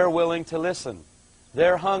they're willing to listen.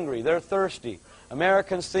 They're hungry. They're thirsty.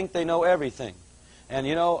 Americans think they know everything. And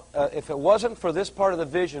you know, if it wasn't for this part of the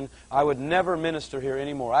vision, I would never minister here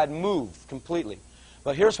anymore. I'd move completely.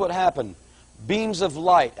 But here's what happened. Beams of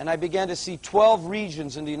light. And I began to see 12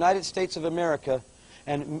 regions in the United States of America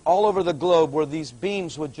and all over the globe where these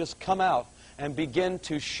beams would just come out and begin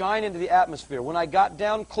to shine into the atmosphere. When I got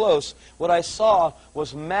down close, what I saw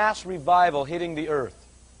was mass revival hitting the earth.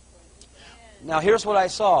 Now here's what I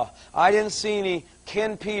saw. I didn't see any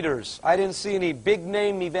Ken Peters. I didn't see any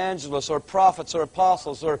big-name evangelists or prophets or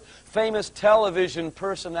apostles or famous television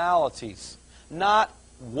personalities. Not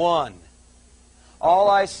one. All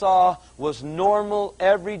I saw was normal,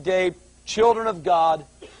 everyday children of God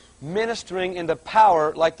ministering in the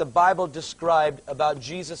power like the Bible described about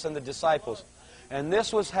Jesus and the disciples. And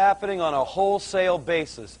this was happening on a wholesale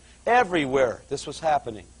basis. Everywhere this was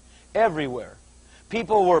happening. Everywhere.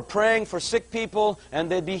 People were praying for sick people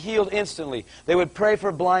and they'd be healed instantly. They would pray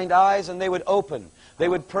for blind eyes and they would open. They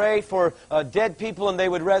would pray for dead people and they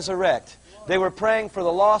would resurrect. They were praying for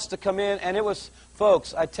the lost to come in, and it was,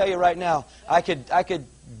 folks, I tell you right now, I could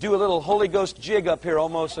do a little Holy Ghost jig up here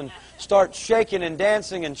almost and start shaking and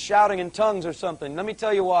dancing and shouting in tongues or something. Let me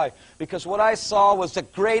tell you why. Because what I saw was the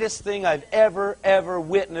greatest thing I've ever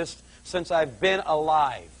witnessed since I've been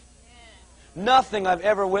alive. Nothing I've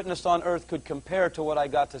ever witnessed on earth could compare to what I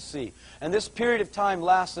got to see. And this period of time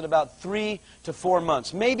lasted about 3 to 4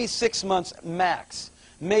 months, maybe 6 months max.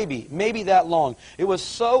 Maybe that long. It was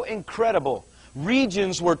so incredible.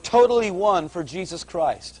 Regions were totally won for Jesus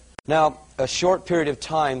Christ. Now, a short period of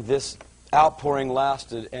time, this outpouring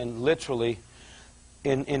lasted, and literally,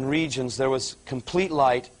 in regions, there was complete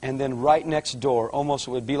light, and then right next door, almost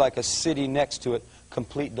it would be like a city next to it,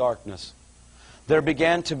 complete darkness. There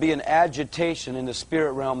began to be an agitation in the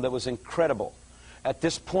spirit realm that was incredible. At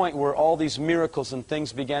this point where all these miracles and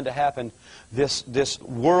things began to happen, this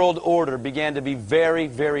world order began to be very,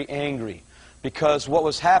 very angry, because what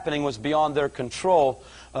was happening was beyond their control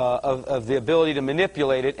of the ability to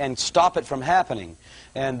manipulate it and stop it from happening.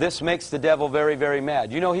 And this makes the devil very, very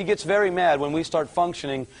mad. You know, he gets very mad when we start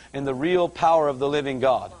functioning in the real power of the living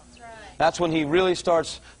God. That's when he really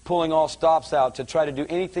starts pulling all stops out to try to do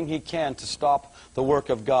anything he can to stop the work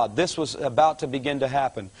of God. This was about to begin to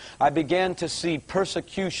happen. I began to see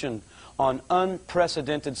persecution on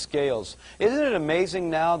unprecedented scales. Isn't it amazing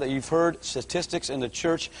now that you've heard statistics in the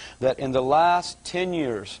church that in the last 10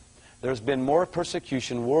 years, there's been more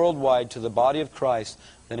persecution worldwide to the body of Christ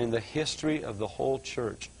than in the history of the whole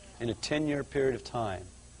church in a 10-year period of time.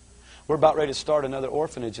 We're about ready to start another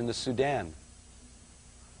orphanage in the Sudan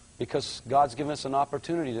because God's given us an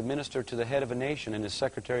opportunity to minister to the head of a nation and his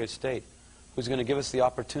Secretary of State, who's going to give us the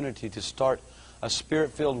opportunity to start a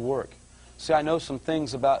Spirit-filled work. See, I know some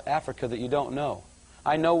things about Africa that you don't know.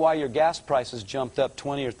 I know why your gas prices jumped up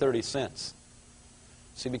 20 or 30 cents.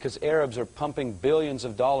 See, because Arabs are pumping billions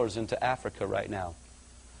of dollars into Africa right now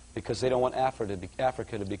because they don't want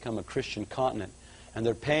Africa to become a Christian continent. And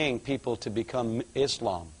they're paying people to become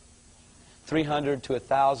Islam. $300 to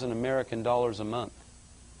 $1,000 American dollars a month.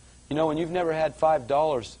 You know, when you've never had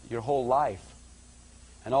 $5 your whole life,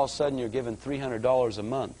 and all of a sudden you're given $300 a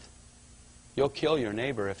month, you'll kill your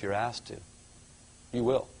neighbor if you're asked to. You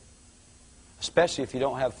will. Especially if you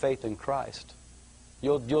don't have faith in Christ.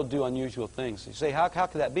 You'll do unusual things. You say, how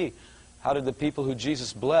could that be? How did the people who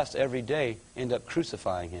Jesus blessed every day end up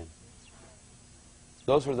crucifying him?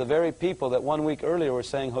 Those were the very people that 1 week earlier were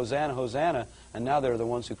saying, Hosanna, Hosanna, and now they're the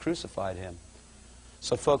ones who crucified him.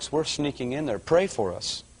 So folks, we're sneaking in there. Pray for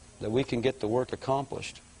us that we can get the work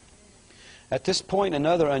accomplished. At this point,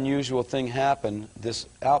 another unusual thing happened. This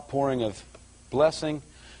outpouring of blessing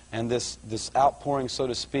and this outpouring, so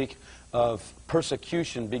to speak, of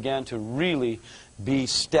persecution began to really be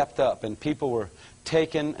stepped up. And people were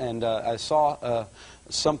taken, and I saw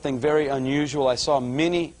something very unusual. I saw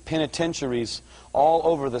many penitentiaries all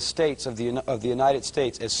over the states of the United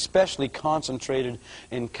States, especially concentrated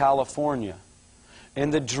in California. In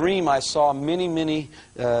the dream, I saw many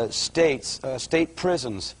state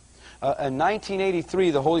prisons. In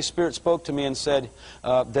 1983, the Holy Spirit spoke to me and said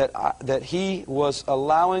that He was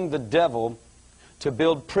allowing the devil to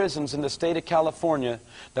build prisons in the state of California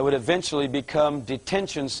that would eventually become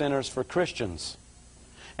detention centers for Christians.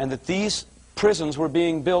 And that these prisons were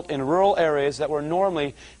being built in rural areas that were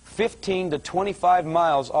normally 15 to 25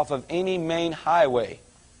 miles off of any main highway.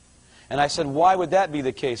 And I said, why would that be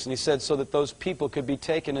the case? And he said, so that those people could be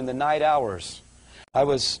taken in the night hours. I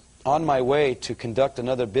was on my way to conduct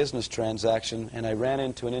another business transaction, and I ran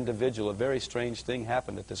into an individual. A very strange thing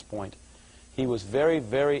happened at this point. He was very,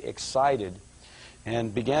 very excited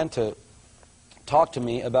and began to talk to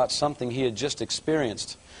me about something he had just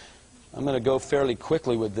experienced. I'm going to go fairly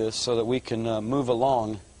quickly with this so that we can move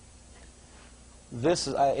along. This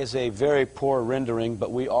is a very poor rendering,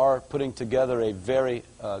 but we are putting together a very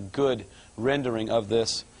good rendering of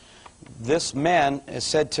this. This man has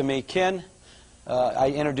said to me, Ken, I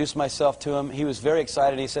introduced myself to him. He was very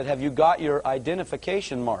excited. He said, have you got your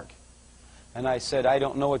identification mark? And I said, I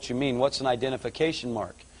don't know what you mean. What's an identification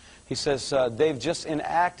mark? He says, they've just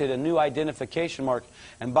enacted a new identification mark.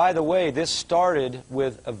 And by the way, this started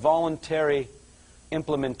with a voluntary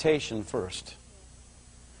implementation first.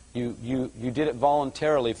 You did it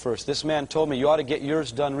voluntarily first. This man told me you ought to get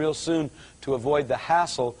yours done real soon to avoid the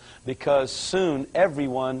hassle, because soon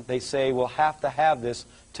everyone, they say, will have to have this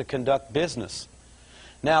to conduct business.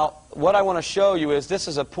 Now, what I want to show you is, this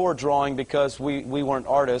is a poor drawing because we weren't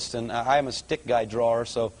artists, and I am a stick guy drawer,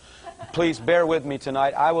 so please bear with me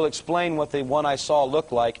tonight. I will explain what the one I saw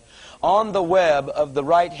looked like. On the web of the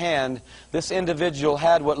right hand, this individual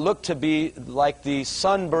had what looked to be like the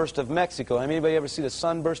sunburst of Mexico. Anybody ever see the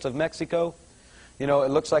sunburst of Mexico? You know, it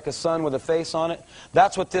looks like a sun with a face on it.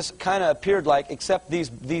 That's what this kind of appeared like, except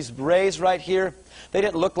these rays right here, they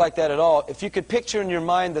didn't look like that at all. If you could picture in your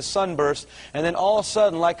mind the sunburst, and then all of a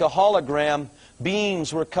sudden, like a hologram,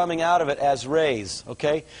 beams were coming out of it as rays,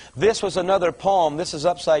 okay? This was another palm. This is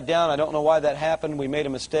upside down. I don't know why that happened. We made a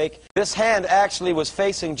mistake. This hand actually was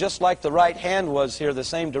facing just like the right hand was here, the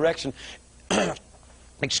same direction.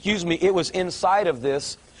 Excuse me, it was inside of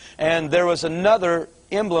this, and there was another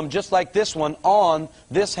emblem just like this one on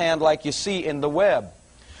this hand like you see in the web.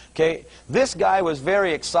 Okay, this guy was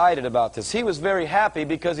very excited about this. He was very happy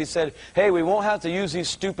because he said, hey, we won't have to use these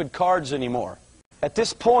stupid cards anymore. At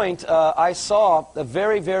this point, I saw a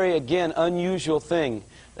very, very, again, unusual thing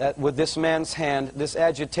with this man's hand, this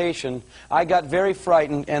agitation. I got very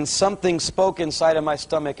frightened, and something spoke inside of my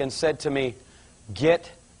stomach and said to me,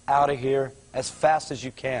 get out of here as fast as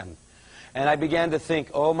you can. And I began to think,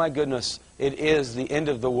 oh my goodness, it is the end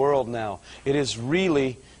of the world now. It is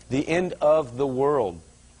really the end of the world.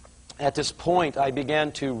 At this point, I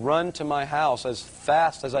began to run to my house as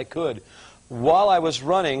fast as I could. While I was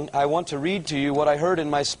running, I want to read to you what I heard in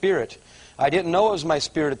my spirit. I didn't know it was my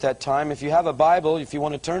spirit at that time. If you have a Bible, if you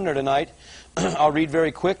want to turn there tonight, I'll read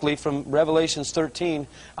very quickly from Revelation 13.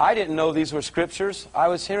 I didn't know these were scriptures. I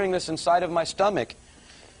was hearing this inside of my stomach.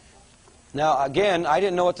 Now, again, I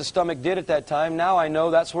didn't know what the stomach did at that time. Now I know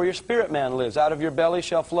that's where your spirit man lives. Out of your belly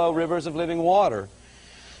shall flow rivers of living water.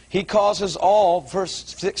 He causes all,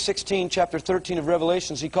 verse 16, chapter 13 of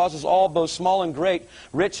Revelations, He causes all, both small and great,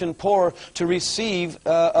 rich and poor, to receive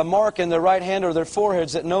a mark in their right hand or their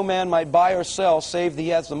foreheads, that no man might buy or sell, save he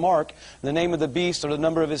has the mark, the name of the beast, or the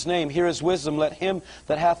number of his name. Here is wisdom. Let him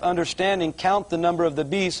that hath understanding count the number of the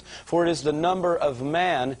beast, for it is the number of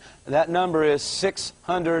man. That number is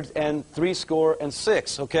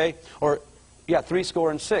 666, okay? Or, yeah,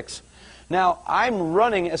 666. Now, I'm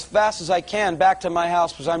running as fast as I can back to my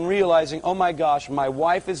house because I'm realizing, oh my gosh, my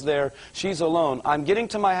wife is there. She's alone. I'm getting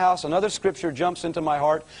to my house. Another scripture jumps into my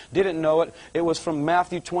heart. Didn't know it. It was from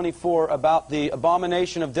Matthew 24 about the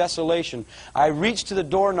abomination of desolation. I reached to the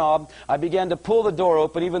doorknob. I began to pull the door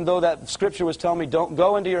open, even though that scripture was telling me, don't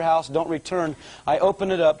go into your house, don't return. I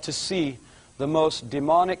opened it up to see the most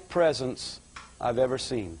demonic presence I've ever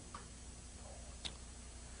seen.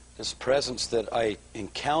 This presence that I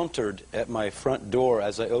encountered at my front door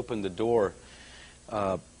as I opened the door,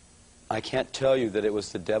 I can't tell you that it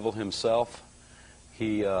was the devil himself.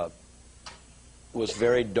 He was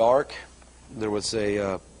very dark. There was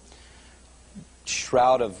a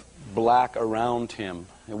shroud of black around him.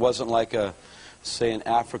 It wasn't like say, an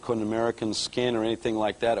African-American skin or anything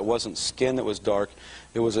like that. It wasn't skin that was dark.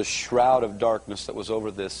 It was a shroud of darkness that was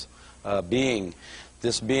over this being.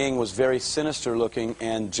 This being was very sinister looking,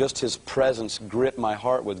 and just his presence gripped my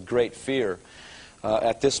heart with great fear.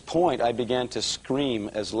 At this point, I began to scream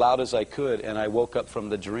as loud as I could, and I woke up from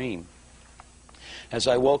the dream. As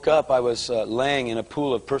I woke up, I was laying in a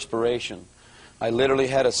pool of perspiration. I literally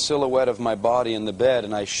had a silhouette of my body in the bed,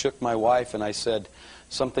 and I shook my wife, and I said,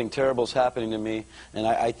 something terrible is happening to me, and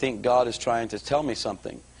I think God is trying to tell me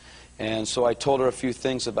something. And so I told her a few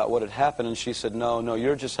things about what had happened, and she said, no,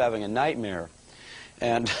 you're just having a nightmare.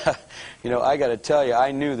 And, I got to tell you,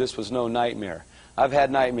 I knew this was no nightmare. I've had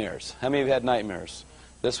nightmares. How many of you have had nightmares?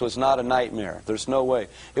 This was not a nightmare. There's no way.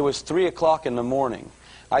 It was 3 o'clock in the morning.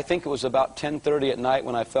 I think it was about 10:30 at night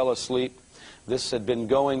when I fell asleep. This had been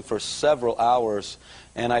going for several hours,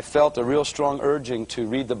 and I felt a real strong urging to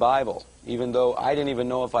read the Bible, even though I didn't even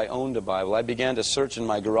know if I owned a Bible. I began to search in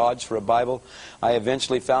my garage for a Bible. I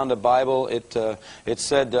eventually found a Bible. It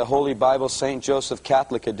said Holy Bible, St. Joseph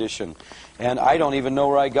Catholic Edition. And I don't even know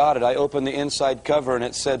where I got it. I opened the inside cover, and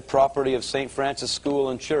it said property of St. Francis School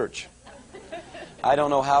and Church. I don't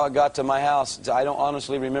know how it got to my house. I don't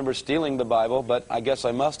honestly remember stealing the Bible, but I guess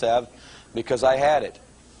I must have, because I had it.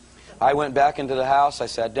 I went back into the house. I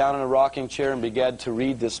sat down in a rocking chair and began to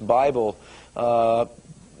read this Bible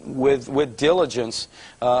with diligence.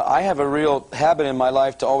 I have a real habit in my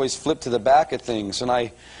life to always flip to the back of things. And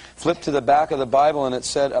I flipped to the back of the Bible, and it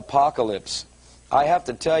said Apocalypse. I have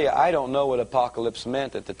to tell you, I don't know what apocalypse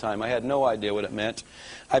meant at the time. I had no idea what it meant.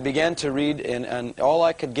 I began to read, and all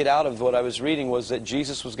I could get out of what I was reading was that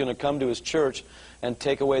Jesus was going to come to His church and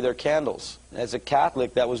take away their candles. As a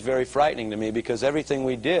Catholic, that was very frightening to me, because everything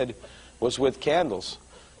we did was with candles.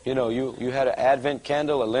 You had an Advent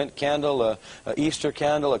candle, a Lent candle, a Easter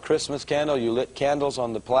candle, a Christmas candle. You lit candles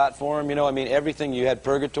on the platform. Everything. You had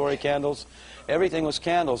purgatory candles. Everything was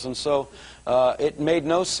candles. And so it made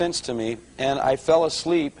no sense to me. And I fell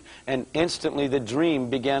asleep, and instantly the dream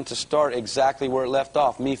began to start exactly where it left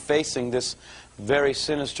off, me facing this very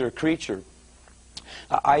sinister creature.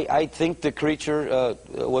 I think the creature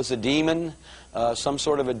was a demon, some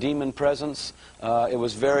sort of a demon presence. It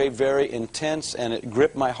was very, very intense, and it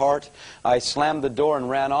gripped my heart. I slammed the door and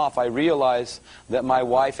ran off. I realized that my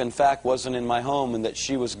wife, in fact, wasn't in my home and that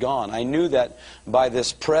she was gone. I knew that by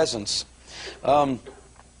this presence.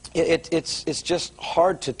 It's just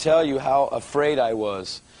hard to tell you how afraid I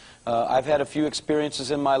was. I've had a few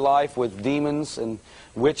experiences in my life with demons and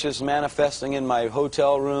witches manifesting in my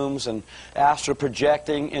hotel rooms, and astral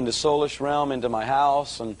projecting into soulish realm into my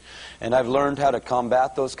house, and I've learned how to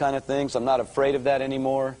combat those kind of things. I'm not afraid of that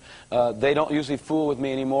anymore. They don't usually fool with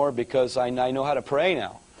me anymore, because I know how to pray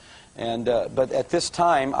now. But at this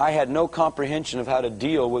time, I had no comprehension of how to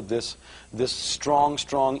deal with this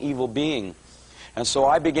strong evil being. And so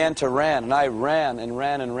I began to run, and I ran and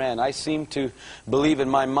ran and ran. I seemed to believe in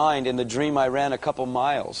my mind, in the dream, I ran a couple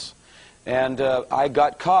miles. And I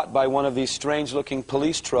got caught by one of these strange-looking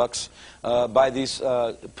police trucks, by these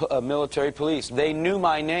military police. They knew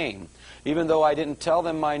my name. Even though I didn't tell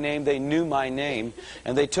them my name, they knew my name.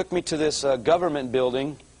 And they took me to this government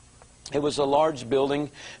building It was a large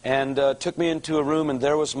building, and took me into a room, and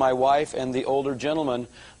there was my wife and the older gentleman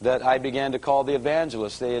that I began to call the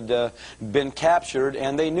evangelist. They had been captured,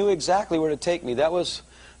 and they knew exactly where to take me. That was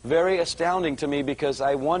very astounding to me, because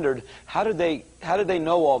I wondered, how did they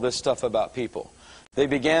know all this stuff about people? They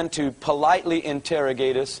began to politely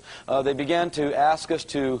interrogate us. They began to ask us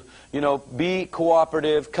to, be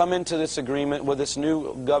cooperative, come into this agreement with this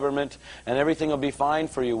new government, and everything will be fine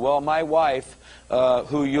for you. Well, my wife,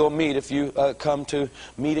 who you'll meet if you come to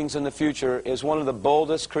meetings in the future, is one of the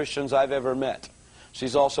boldest Christians I've ever met.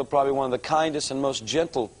 She's also probably one of the kindest and most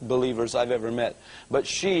gentle believers I've ever met. But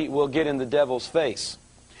she will get in the devil's face.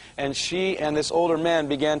 And she and this older man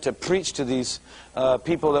began to preach to these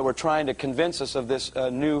people that were trying to convince us of this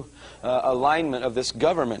new alignment of this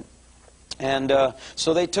government. And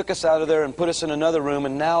so they took us out of there and put us in another room,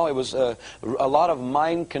 and now it was a lot of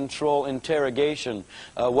mind control interrogation.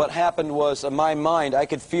 What happened was, my mind, I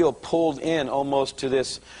could feel pulled in almost to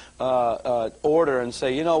this order and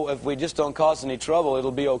say, if we just don't cause any trouble,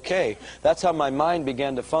 it'll be okay. That's how my mind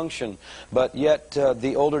began to function. But yet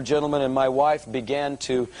the older gentleman and my wife began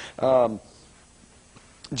to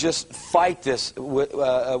just fight this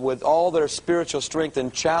with all their spiritual strength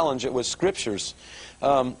and challenge it with scriptures.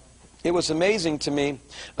 It was amazing to me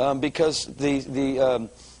because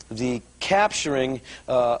the capturing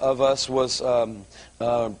of us was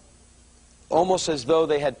almost as though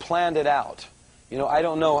they had planned it out. I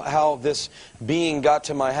don't know how this being got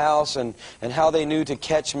to my house and how they knew to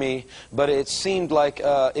catch me, but it seemed like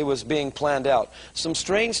it was being planned out. Some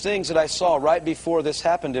strange things that I saw right before this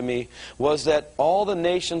happened to me was that all the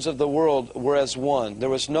nations of the world were as one. There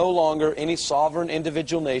was no longer any sovereign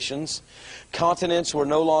individual nations. Continents were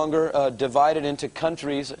no longer divided into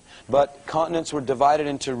countries, but continents were divided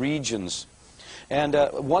into regions. And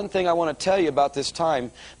one thing I want to tell you about this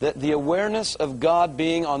time, that the awareness of God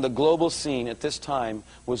being on the global scene at this time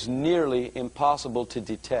was nearly impossible to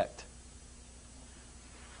detect.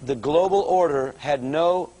 The global order had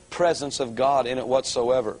no presence of God in it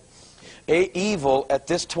whatsoever. Evil, at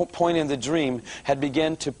this point in the dream, had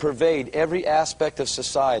begun to pervade every aspect of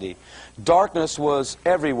society. Darkness was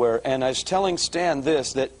everywhere, and I was telling Stan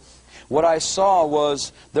this, that what I saw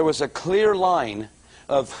was there was a clear line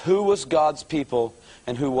of who was God's people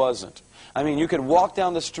and who wasn't. I mean, you could walk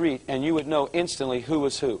down the street and you would know instantly who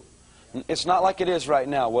was who. It's not like it is right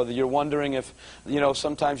now, whether you're wondering if,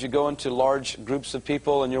 sometimes you go into large groups of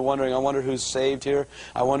people and you're wondering, I wonder who's saved here,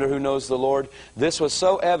 I wonder who knows the Lord. This was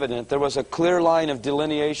so evident. There was a clear line of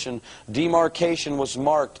delineation. Demarcation was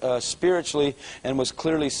marked spiritually and was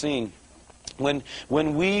clearly seen. When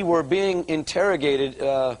we were being interrogated,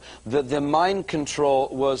 the mind control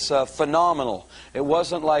was phenomenal. It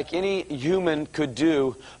wasn't like any human could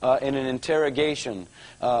do in an interrogation.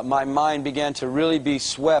 My mind began to really be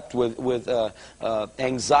swept with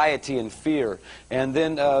anxiety and fear. And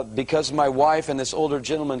then because my wife and this older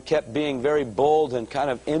gentleman kept being very bold and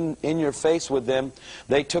kind of in your face with them,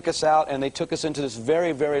 they took us out and they took us into this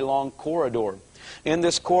very, very long corridor. In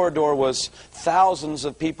this corridor was thousands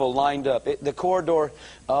of people lined up. The corridor,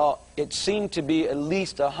 it seemed to be at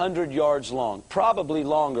least 100 yards long, probably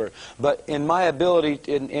longer. But in my ability,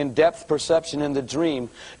 in depth perception in the dream,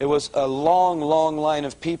 it was a long, long line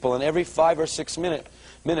of people. And every 5 or 6 minutes,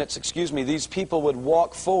 these people would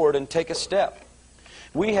walk forward and take a step.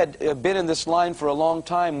 We had been in this line for a long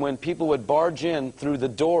time when people would barge in through the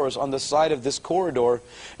doors on the side of this corridor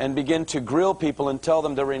and begin to grill people and tell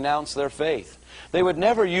them to renounce their faith. They would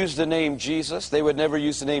never use the name Jesus. They would never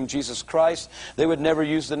use the name Jesus Christ. They would never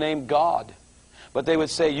use the name God. But they would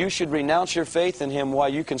say, you should renounce your faith in Him while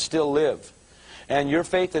you can still live. And your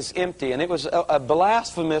faith is empty. And it was a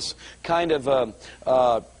blasphemous kind of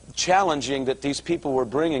challenging that these people were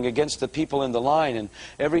bringing against the people in the line. And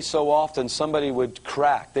every so often somebody would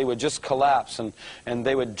crack. They would just collapse and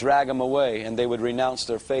they would drag them away and they would renounce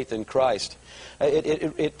their faith in Christ.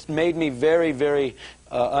 It made me very, very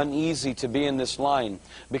uneasy to be in this line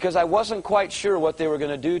because I wasn't quite sure what they were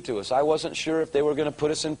going to do to us. I wasn't sure if they were going to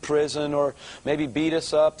put us in prison or maybe beat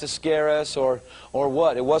us up to scare us or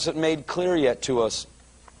what. It wasn't made clear yet to us.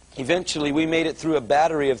 Eventually, we made it through a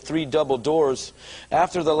battery of 3 double doors.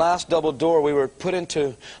 After the last double door, we were put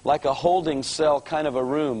into like a holding cell kind of a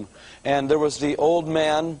room. And there was the old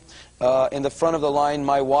man in the front of the line,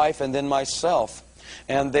 my wife, and then myself.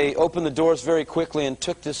 And they opened the doors very quickly and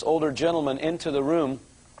took this older gentleman into the room.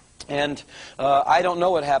 And I don't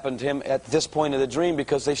know what happened to him at this point of the dream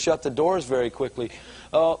because they shut the doors very quickly.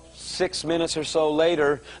 6 minutes or so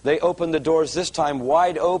later, they opened the doors, this time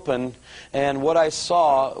wide open, and what I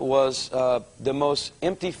saw was the most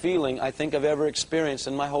empty feeling I think I've ever experienced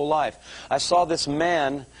in my whole life. I saw this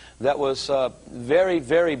man that was a very,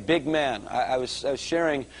 very big man. I was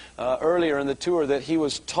sharing earlier in the tour that he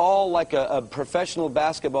was tall like a professional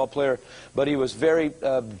basketball player, but he was very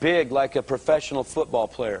big like a professional football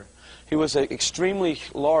player. He was an extremely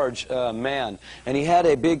large man, and he had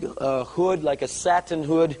a big hood, like a satin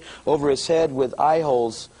hood, over his head with eye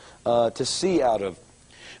holes to see out of.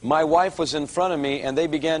 My wife was in front of me, and they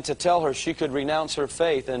began to tell her she could renounce her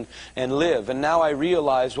faith and live. And now I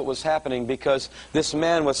realized what was happening, because this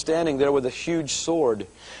man was standing there with a huge sword.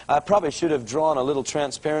 I probably should have drawn a little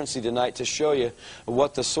transparency tonight to show you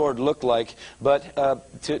what the sword looked like. But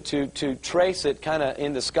to trace it kind of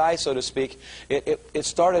in the sky, so to speak, it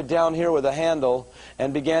started down here with a handle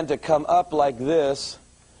and began to come up like this,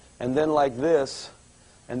 and then like this,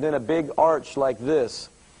 and then a big arch like this.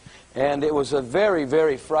 And it was a very,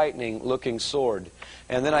 very frightening looking sword.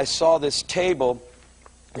 And then I saw this table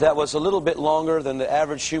that was a little bit longer than the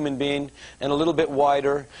average human being and a little bit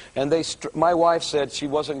wider. And my wife said she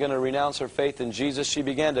wasn't going to renounce her faith in Jesus. She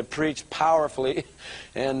began to preach powerfully.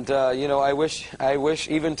 And, you know, I wish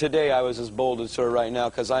even today I was as bold as her right now,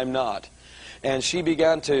 because I'm not. And she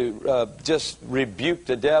began to just rebuke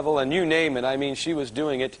the devil, and you name it. I mean, she was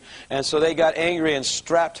doing it. And so they got angry and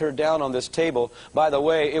strapped her down on this table. By the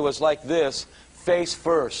way, it was like this, face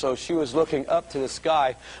first. So she was looking up to the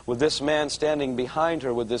sky with this man standing behind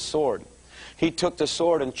her with this sword. He took the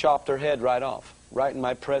sword and chopped her head right off, right in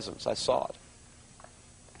my presence. I saw it.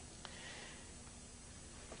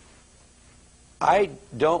 I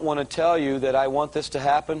don't want to tell you that I want this to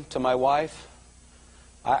happen to my wife.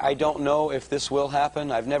 I don't know if this will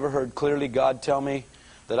happen. I've never heard clearly God tell me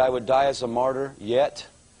that I would die as a martyr yet.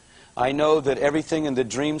 I know that everything in the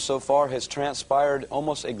dream so far has transpired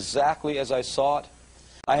almost exactly as I saw it.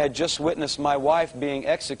 I had just witnessed my wife being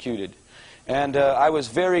executed. And I was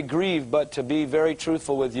very grieved, but to be very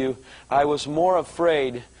truthful with you, I was more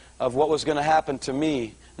afraid of what was going to happen to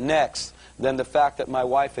me next than the fact that my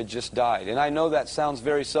wife had just died. And I know that sounds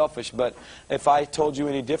very selfish, but if I told you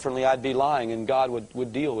any differently, I'd be lying, and God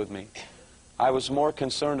would deal with me. I was more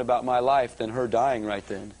concerned about my life than her dying right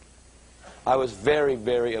then. I was very,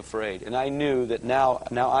 very afraid. And I knew that now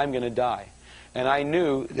I'm going to die. And I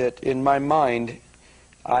knew that in my mind,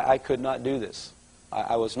 I could not do this.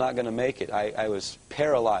 I was not going to make it. I was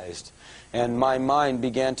paralyzed. And my mind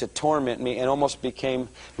began to torment me and almost became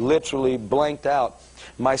literally blanked out.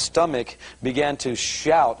 My stomach began to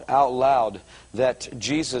shout out loud that,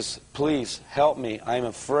 Jesus, please help me, I'm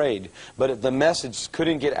afraid. But the message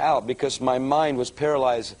couldn't get out because my mind was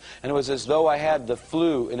paralyzed. And it was as though I had the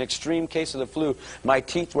flu, an extreme case of the flu. My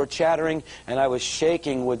teeth were chattering and I was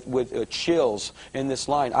shaking with chills in this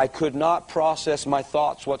line. I could not process my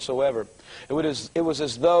thoughts whatsoever. It was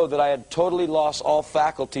as though that I had totally lost all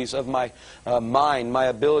faculties of my mind, my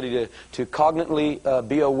ability to cognitively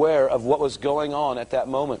be aware of what was going on at that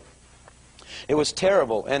moment. It was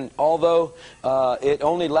terrible, and although it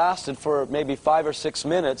only lasted for maybe 5 or 6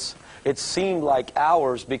 minutes, it seemed like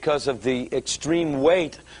hours because of the extreme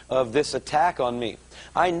weight of this attack on me.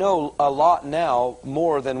 I know a lot now,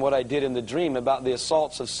 more than what I did in the dream, about the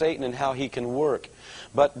assaults of Satan and how he can work.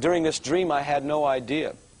 But during this dream, I had no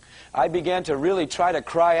idea. I began to really try to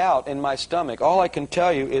cry out in my stomach. All I can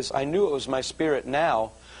tell you is I knew it was my spirit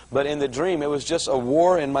now, but in the dream it was just a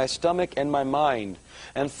war in my stomach and my mind.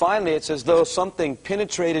 And finally it's as though something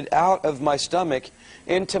penetrated out of my stomach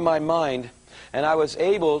into my mind, and I was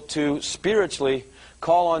able to spiritually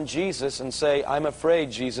call on Jesus and say, I'm afraid,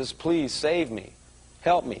 Jesus, please save me.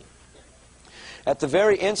 Help me. At the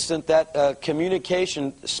very instant that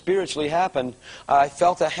communication spiritually happened, I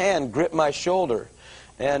felt a hand grip my shoulder.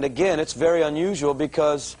 And again, it's very unusual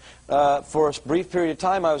because for a brief period of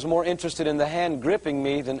time I was more interested in the hand gripping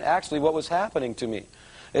me than actually what was happening to me.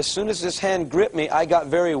 As soon as this hand gripped me, I got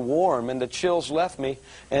very warm and the chills left me,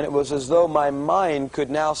 and it was as though my mind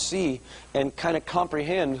could now see and kind of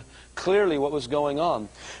comprehend clearly what was going on.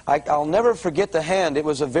 I'll never forget the hand. It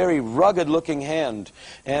was a very rugged looking hand,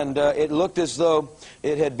 and it looked as though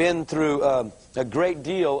it had been through a great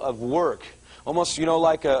deal of work. Almost, you know,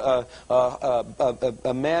 like a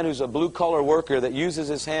man who's a blue-collar worker that uses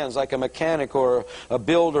his hands like a mechanic or a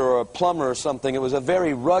builder or a plumber or something. It was a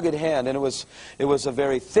very rugged hand, and it was a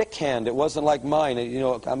very thick hand. It wasn't like mine. You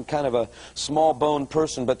know, I'm kind of a small-boned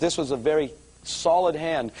person, but this was a very solid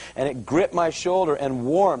hand, and it gripped my shoulder, and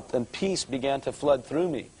warmth and peace began to flood through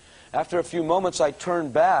me. After a few moments, I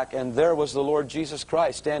turned back, and there was the Lord Jesus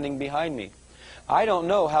Christ standing behind me. I don't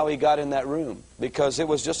know how he got in that room, because it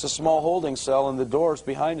was just a small holding cell and the doors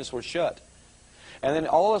behind us were shut. And then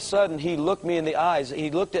all of a sudden he looked me in the eyes.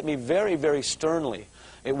 He looked at me very, very sternly.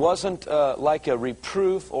 It wasn't like a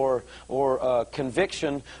reproof or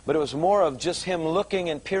conviction, but it was more of just him looking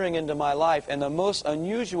and peering into my life. And the most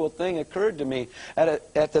unusual thing occurred to me.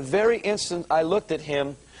 At the very instant I looked at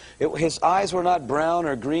him, his eyes were not brown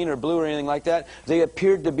or green or blue or anything like that. They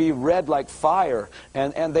appeared to be red like fire.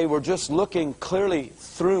 And they were just looking clearly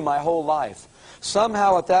through my whole life.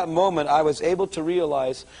 Somehow at that moment I was able to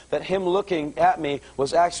realize that him looking at me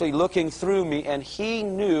was actually looking through me, and he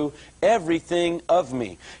knew everything of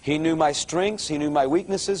me. He knew my strengths, he knew my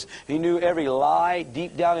weaknesses, he knew every lie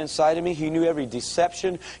deep down inside of me, he knew every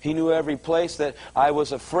deception, he knew every place that I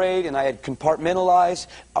was afraid and I had compartmentalized.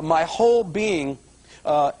 My whole being,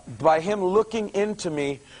 by him looking into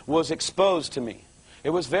me, was exposed to me. It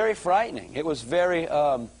was very frightening. It was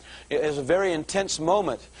a very intense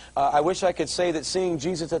moment. I wish I could say that seeing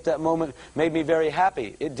Jesus at that moment made me very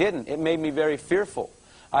happy. It didn't. It made me very fearful.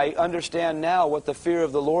 I understand now what the fear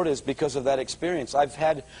of the Lord is because of that experience. I've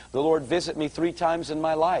had the Lord visit me 3 times in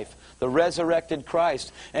my life, the resurrected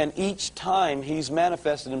Christ, and each time He's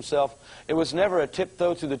manifested Himself, it was never a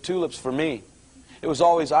tiptoe to the tulips for me. It was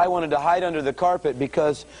always, I wanted to hide under the carpet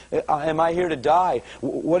because, am I here to die?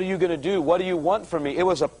 What are you going to do? What do you want from me? It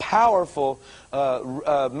was a powerful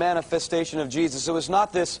manifestation of Jesus. It was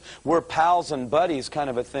not this, we're pals and buddies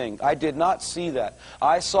kind of a thing. I did not see that.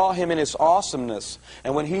 I saw Him in His awesomeness.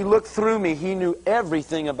 And when He looked through me, He knew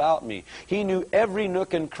everything about me. He knew every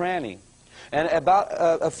nook and cranny. And about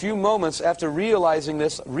a few moments after realizing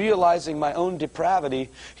this, realizing my own depravity,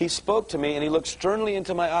 He spoke to me and He looked sternly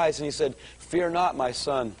into my eyes and He said, "Fear not, my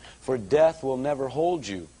son, for death will never hold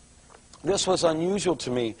you." This was unusual to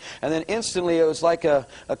me. And then instantly it was like a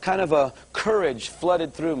kind of a courage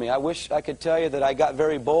flooded through me. I wish I could tell you that I got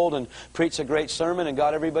very bold and preached a great sermon and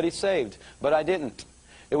got everybody saved. But I didn't.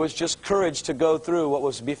 It was just courage to go through what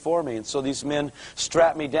was before me. And so these men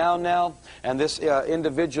strapped me down now. And this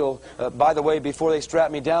individual, by the way, before they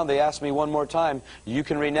strapped me down, they asked me one more time, "You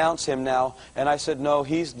can renounce him now." And I said, "No,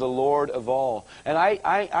 he's the Lord of all." And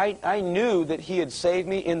I knew that he had saved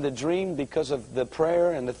me in the dream because of the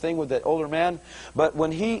prayer and the thing with that older man. But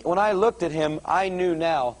when I looked at him, I knew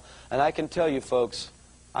now. And I can tell you, folks,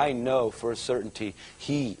 I know for a certainty,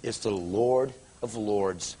 he is the Lord of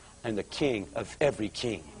lords and the King of every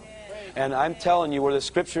king. And I'm telling you, where the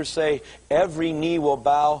Scriptures say, every knee will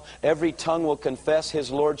bow, every tongue will confess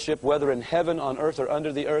His Lordship, whether in heaven, on earth, or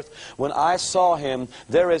under the earth. When I saw Him,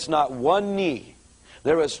 there is not one knee,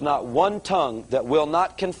 there is not one tongue that will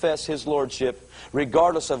not confess His Lordship,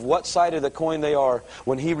 regardless of what side of the coin they are,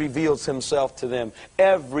 when He reveals Himself to them.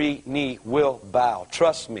 Every knee will bow.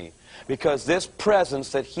 Trust me. Because this presence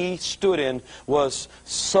that He stood in was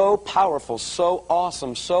so powerful, so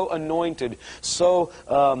awesome, so anointed, so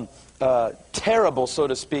terrible, so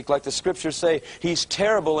to speak. Like the Scriptures say, He's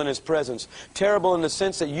terrible in His presence. Terrible in the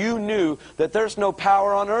sense that you knew that there's no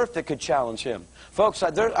power on earth that could challenge Him. Folks,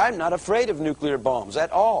 I'm not afraid of nuclear bombs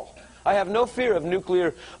at all. I have no fear of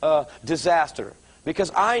nuclear disaster.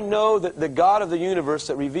 Because I know that the God of the universe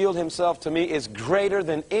that revealed Himself to me is greater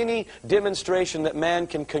than any demonstration that man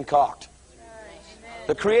can concoct.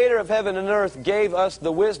 The Creator of heaven and earth gave us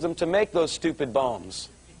the wisdom to make those stupid bombs.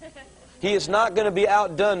 He is not going to be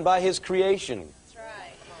outdone by His creation.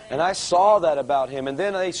 And I saw that about Him. And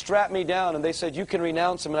then they strapped me down and they said, "You can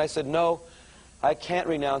renounce Him." And I said, "No, I can't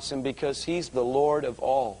renounce Him because He's the Lord of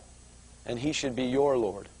all. And He should be your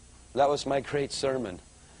Lord." That was my great sermon.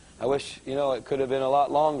 I wish, it could have been a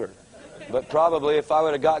lot longer. But probably if I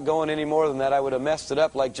would have got going any more than that, I would have messed it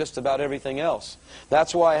up like just about everything else.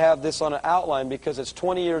 That's why I have this on an outline, because it's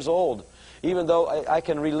 20 years old. Even though I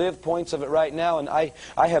can relive points of it right now, and I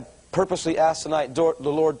have purposely asked the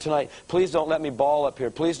Lord tonight, please don't let me bawl up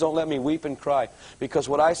here. Please don't let me weep and cry. Because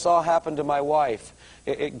what I saw happen to my wife,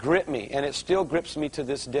 it gripped me, and it still grips me to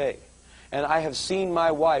this day. And I have seen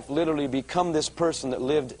my wife literally become this person that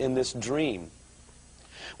lived in this dream.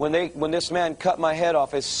 When this man cut my head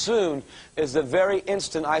off, as soon as the very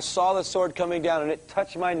instant I saw the sword coming down and it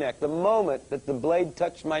touched my neck, the moment that the blade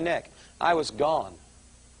touched my neck, I was gone.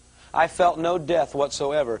 I felt no death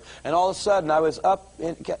whatsoever. And all of a sudden I was up,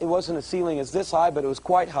 it wasn't a ceiling as this high, but it was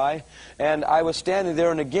quite high. And I was standing there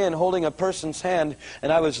and again holding a person's hand,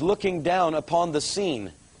 and I was looking down upon the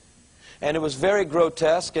scene. And it was very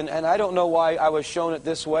grotesque, and I don't know why I was shown it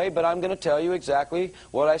this way, but I'm going to tell you exactly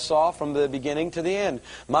what I saw from the beginning to the end.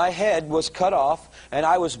 My head was cut off, and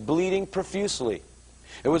I was bleeding profusely.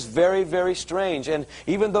 It was very, very strange. And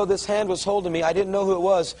even though this hand was holding me, I didn't know who it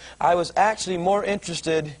was. I was actually more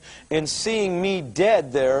interested in seeing me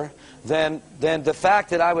dead there than the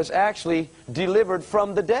fact that I was actually delivered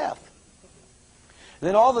from the death. And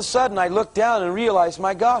then all of a sudden I looked down and realized,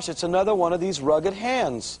 my gosh, it's another one of these rugged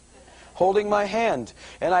hands holding my hand.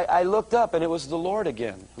 And I looked up and it was the Lord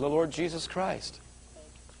again, the Lord Jesus Christ.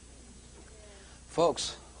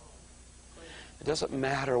 Folks, it doesn't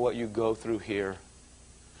matter what you go through here.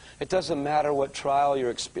 It doesn't matter what trial you're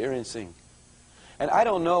experiencing. And I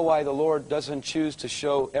don't know why the Lord doesn't choose to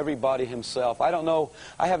show everybody Himself. I don't know.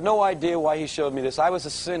 I have no idea why He showed me this. I was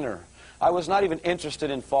a sinner. I was not even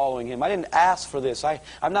interested in following Him. I didn't ask for this.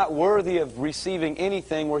 I'm not worthy of receiving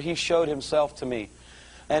anything where He showed Himself to me.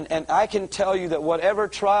 And I can tell you that whatever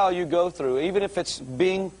trial you go through, even if it's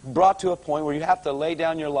being brought to a point where you have to lay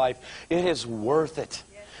down your life, it is worth it.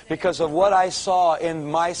 Because of what I saw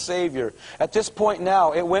in my Savior. At this point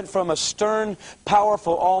now, it went from a stern,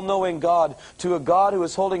 powerful, all-knowing God to a God who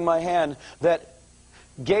was holding my hand that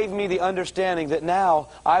gave me the understanding that now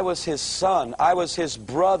I was His son, I was His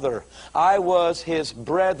brother, I was His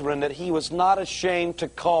brethren, that He was not ashamed to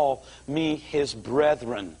call me His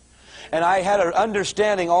brethren. And I had an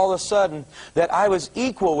understanding all of a sudden that I was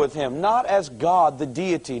equal with Him, not as God, the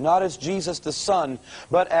deity, not as Jesus the Son,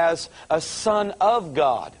 but as a son of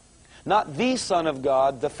God. Not the Son of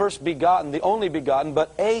God, the first begotten, the only begotten,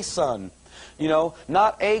 but a Son. You know,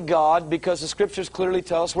 not a God, because the Scriptures clearly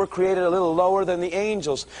tell us we're created a little lower than the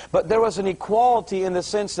angels. But there was an equality in the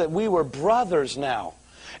sense that we were brothers now.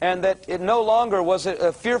 And that it no longer was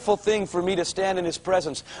a fearful thing for me to stand in His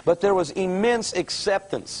presence, but there was immense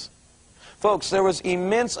acceptance. Folks, there was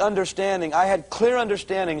immense understanding. I had clear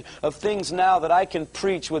understanding of things now that I can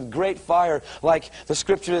preach with great fire, like the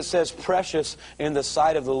Scripture that says, precious in the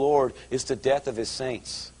sight of the Lord is the death of His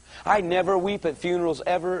saints. I never weep at funerals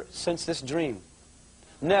ever since this dream.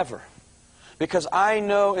 Never. Because I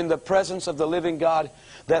know in the presence of the living God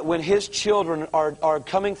that when His children are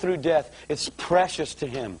coming through death, it's precious to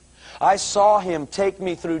Him. I saw Him take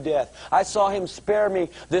me through death. I saw Him spare me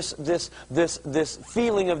this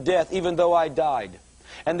feeling of death, even though I died.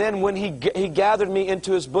 And then when He gathered me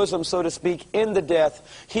into His bosom, so to speak, in the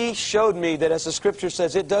death, He showed me that, as the Scripture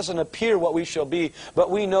says, it doesn't appear what we shall be, but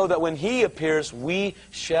we know that when He appears, we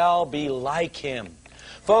shall be like Him.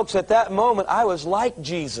 Folks, at that moment, I was like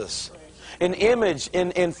Jesus. In image,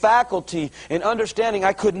 in faculty, in understanding.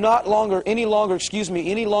 I could not any longer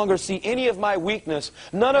see any of my weakness.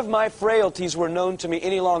 None of my frailties were known to me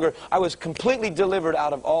any longer. I was completely delivered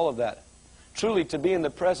out of all of that. Truly, to be in the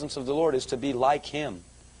presence of the Lord is to be like Him.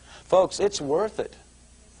 Folks, it's worth it.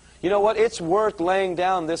 You know what? It's worth laying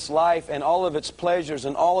down this life and all of its pleasures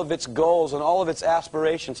and all of its goals and all of its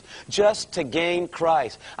aspirations just to gain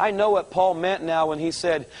Christ. I know what Paul meant now when he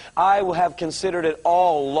said, I will have considered it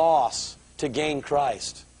all loss to gain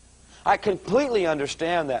Christ. I completely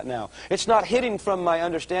understand that now. It's not hidden from my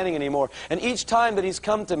understanding anymore. And each time that He's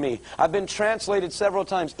come to me, I've been translated several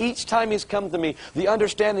times. Each time He's come to me, the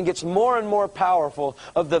understanding gets more and more powerful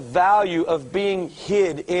of the value of being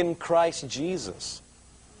hid in Christ Jesus.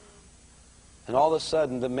 And all of a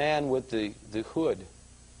sudden, the man with the hood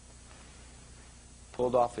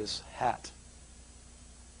pulled off his hat,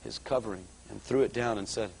 his covering, and threw it down and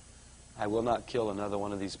said, I will not kill another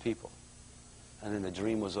one of these people. And then the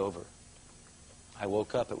dream was over. I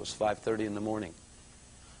woke up. It was 5:30 in the morning.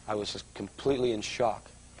 I was just completely in shock.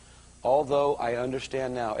 Although I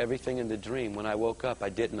understand now everything in the dream, when I woke up, I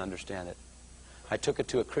didn't understand it. I took it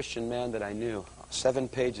to a Christian man that I knew, 7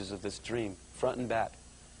 pages of this dream, front and back,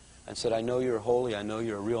 and said, I know you're holy. I know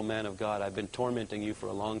you're a real man of God. I've been tormenting you for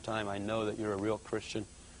a long time. I know that you're a real Christian.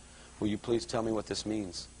 Will you please tell me what this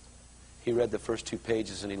means? He read the first 2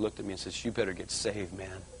 pages and he looked at me and says, you better get saved,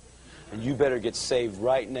 man. And you better get saved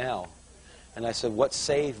right now. And I said, what's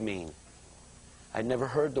save mean? I'd never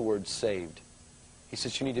heard the word saved. He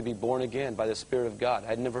said, you need to be born again by the Spirit of God.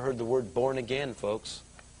 I'd never heard the word born again, folks.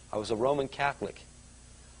 I was a Roman Catholic.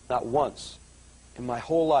 Not once in my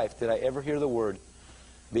whole life did I ever hear the word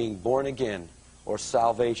being born again or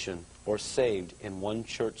salvation or saved in one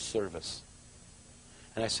church service.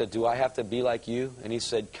 And I said, do I have to be like you? And he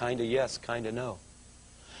said, kind of yes, kind of no.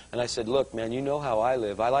 And I said, look, man, you know how I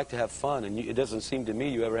live. I like to have fun, and it doesn't seem to me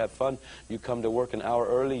you ever have fun. You come to work an hour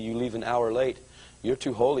early, you leave an hour late. You're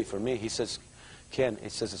too holy for me. He says, Ken, he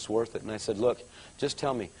says, it's worth it. And I said, look, just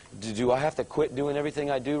tell me, do I have to quit doing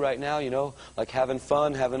everything I do right now, you know, like having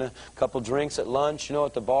fun, having a couple drinks at lunch, you know,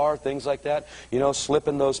 at the bar, things like that, you know,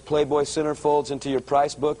 slipping those Playboy centerfolds into your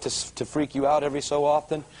price book to freak you out every so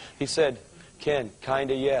often? He said, Ken,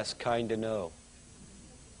 kind of yes, kind of no.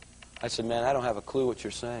 I said, man, I don't have a clue what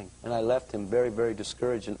you're saying. And I left him very, very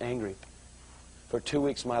discouraged and angry. For 2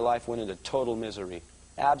 weeks, my life went into total misery.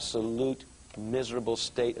 Absolute miserable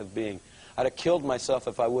state of being. I'd have killed myself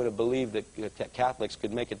if I would have believed that Catholics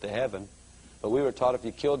could make it to heaven. But we were taught if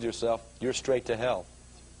you killed yourself, you're straight to hell.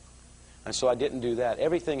 And so I didn't do that.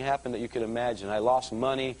 Everything happened that you could imagine. I lost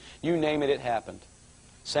money. You name it, it happened.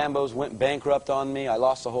 Sambo's went bankrupt on me. I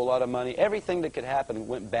lost a whole lot of money. Everything that could happen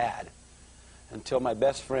went bad. Until my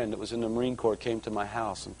best friend that was in the Marine Corps came to my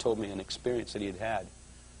house and told me an experience that he had had.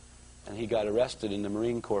 And he got arrested in the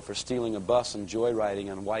Marine Corps for stealing a bus and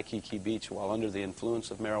joyriding on Waikiki Beach while under the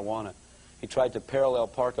influence of marijuana. He tried to parallel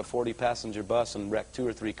park a 40-passenger bus and wreck 2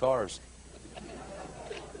 or 3 cars.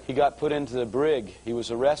 He got put into the brig. He was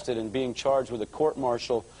arrested and being charged with a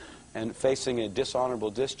court-martial and facing a dishonorable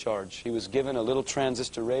discharge. He was given a little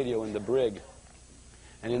transistor radio in the brig.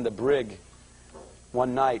 And in the brig,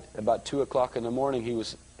 one night, about 2 o'clock in the morning, he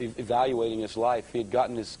was evaluating his life. He had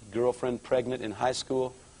gotten his girlfriend pregnant in high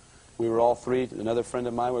school. We were all 3, another friend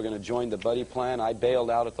of mine, were going to join the buddy plan. I bailed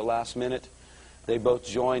out at the last minute. They both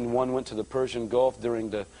joined. One went to the Persian Gulf during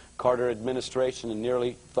the Carter administration and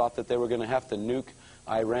nearly thought that they were going to have to nuke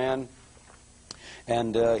Iran.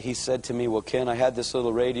 And he said to me, well, Ken, I had this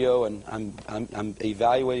little radio, and I'm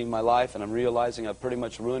evaluating my life, and I'm realizing I've pretty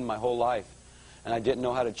much ruined my whole life. And I didn't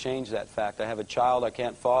know how to change that fact. I have a child I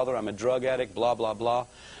can't father. I'm a drug addict, blah, blah, blah.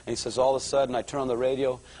 And he says, all of a sudden, I turn on the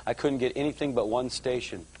radio. I couldn't get anything but one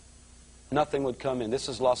station. Nothing would come in. This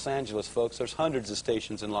is Los Angeles, folks. There's hundreds of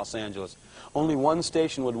stations in Los Angeles. Only one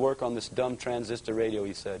station would work on this dumb transistor radio,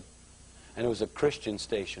 he said. And it was a Christian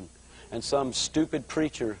station. And some stupid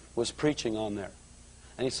preacher was preaching on there.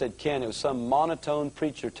 And he said, Ken, it was some monotone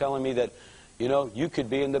preacher telling me that, you know, you could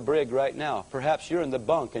be in the brig right now. Perhaps you're in the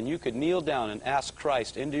bunk and you could kneel down and ask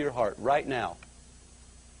Christ into your heart right now.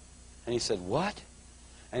 And he said, what?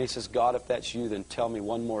 And he says, God, if that's you, then tell me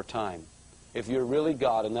one more time. If you're really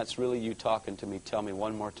God and that's really you talking to me, tell me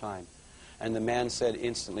one more time. And the man said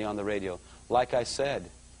instantly on the radio, like I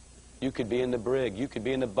said, you could be in the brig, you could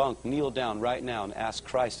be in the bunk, kneel down right now and ask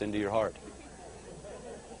Christ into your heart.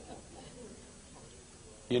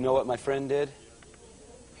 You know what my friend did?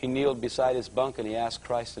 He kneeled beside his bunk and he asked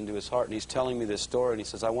Christ into his heart. And he's telling me this story and he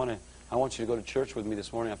says, I want you to go to church with me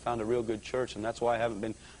this morning. I found a real good church and that's why I haven't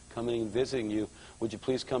been coming and visiting you. Would you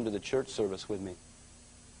please come to the church service with me?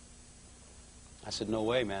 I said, no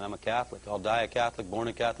way, man. I'm a Catholic. I'll die a Catholic, born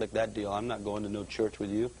a Catholic, that deal. I'm not going to no church with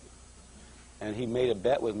you. And he made a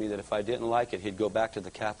bet with me that if I didn't like it, he'd go back to the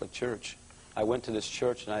Catholic Church. I went to this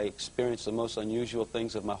church and I experienced the most unusual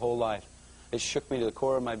things of my whole life. It shook me to the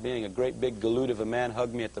core of my being. A great big galoot of a man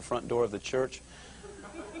hugged me at the front door of the church,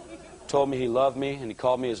 told me he loved me, and he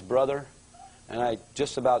called me his brother. And I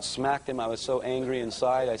just about smacked him. I was so angry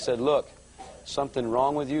inside. I said, look, something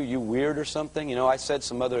wrong with you? You weird or something? You know, I said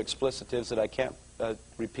some other explicitives that I can't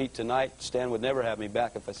repeat tonight. Stan would never have me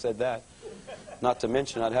back if I said that. Not to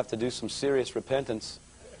mention I'd have to do some serious repentance.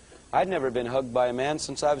 I'd never been hugged by a man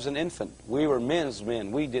since I was an infant. We were men's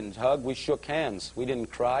men. We didn't hug. We shook hands. We didn't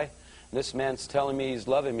cry. This man's telling me he's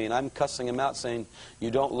loving me, and I'm cussing him out saying,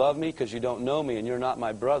 you don't love me because you don't know me, and you're not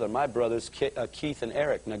my brother. My brother's Keith and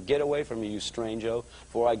Eric. Now get away from me, you strange-o,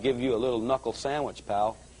 before I give you a little knuckle sandwich,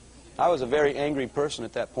 pal. I was a very angry person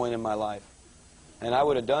at that point in my life. And I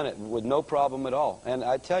would have done it with no problem at all. And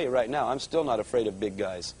I tell you right now, I'm still not afraid of big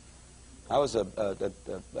guys. I was a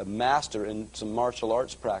master in some martial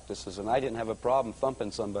arts practices, and I didn't have a problem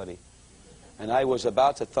thumping somebody. And I was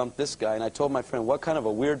about to thump this guy, and I told my friend, what kind of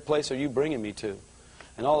a weird place are you bringing me to?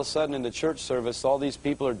 And all of a sudden in the church service, all these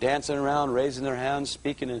people are dancing around, raising their hands,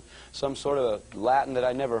 speaking in some sort of a Latin that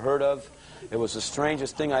I never heard of. It was the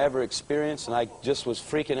strangest thing I ever experienced, and I just was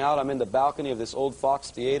freaking out. I'm in the balcony of this old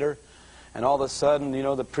Fox Theater, and all of a sudden, you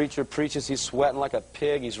know, the preacher preaches. He's sweating like a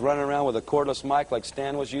pig. He's running around with a cordless mic like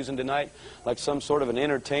Stan was using tonight, like some sort of an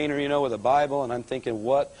entertainer, you know, with a Bible. And I'm thinking,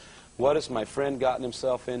 what has my friend gotten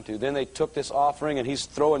himself into? Then they took this offering, and he's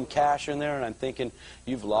throwing cash in there, and I'm thinking,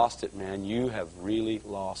 you've lost it, man. You have really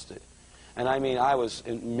lost it. And I mean, I was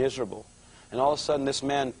miserable. And all of a sudden, this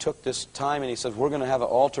man took this time, and he said, we're going to have an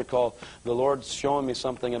altar call. The Lord's showing me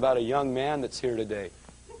something about a young man that's here today.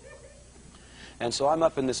 And so I'm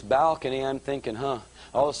up in this balcony, I'm thinking, All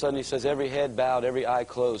of a sudden, he says, every head bowed, every eye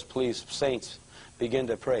closed. Please, saints, begin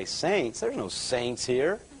to pray. Saints? There's no saints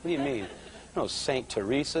here. What do you mean? No Saint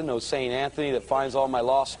Teresa, no Saint Anthony that finds all my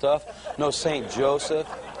lost stuff, no Saint Joseph,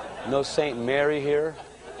 no Saint Mary here,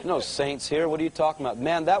 no saints here. What are you talking about?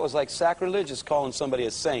 Man, that was like sacrilegious calling somebody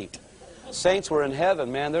a saint. Saints were in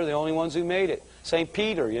heaven, man. They're the only ones who made it. St.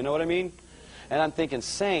 Peter, you know what I mean? And I'm thinking,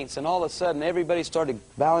 saints, and all of a sudden everybody started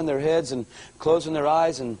bowing their heads and closing their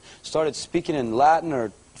eyes and started speaking in Latin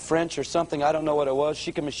or French or something. I don't know what it was.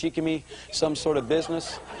 Shikami, some sort of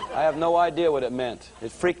business. I have no idea what it meant.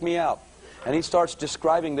 It freaked me out. And he starts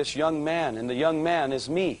describing this young man, and the young man is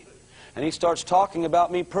me. And he starts talking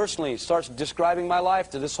about me personally. He starts describing my life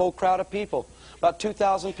to this whole crowd of people. About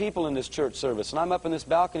 2,000 people in this church service. And I'm up in this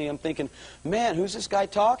balcony, I'm thinking, man, who's this guy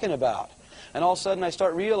talking about? And all of a sudden I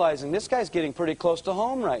start realizing this guy's getting pretty close to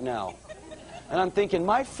home right now. And I'm thinking,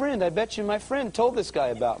 my friend, I bet you my friend told this guy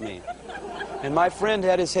about me. And my friend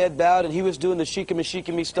had his head bowed, and he was doing the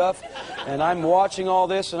shikami stuff. And I'm watching all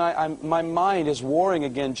this, and my mind is warring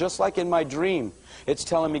again, just like in my dream. It's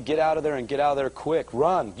telling me, get out of there and get out of there quick.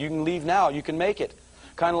 Run. You can leave now. You can make it.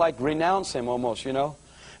 Kind of like renounce him almost, you know.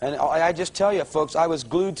 And I just tell you, folks, I was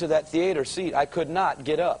glued to that theater seat. I could not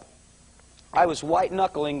get up. I was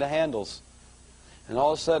white-knuckling the handles. And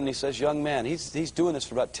all of a sudden he says, young man, he's doing this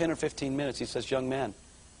for about 10 or 15 minutes. He says, young man,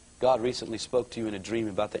 God recently spoke to you in a dream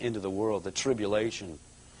about the end of the world, the tribulation.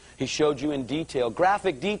 He showed you in detail,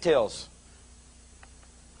 graphic details,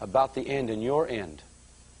 about the end and your end.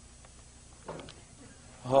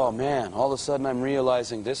 Oh man, all of a sudden I'm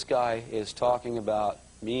realizing this guy is talking about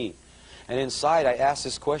me. And inside I ask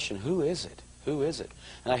this question, who is it? Who is it?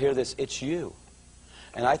 And I hear this, it's you.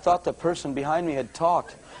 And I thought the person behind me had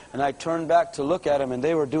talked. And I turned back to look at him, and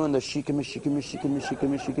they were doing the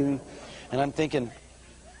shikami. And I'm thinking,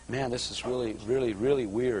 man, this is really, really, really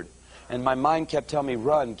weird. And my mind kept telling me,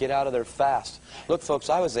 run, get out of there fast. Look, folks,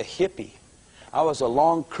 I was a hippie. I was a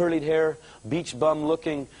long, curly hair, beach bum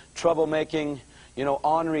looking, troublemaking, you know,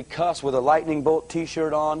 ornery cuss with a lightning bolt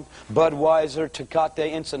t-shirt on, Budweiser,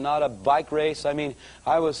 Tecate, Ensenada, bike race. I mean,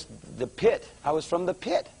 I was the pit. I was from the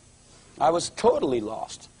pit. I was totally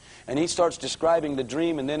lost. And he starts describing the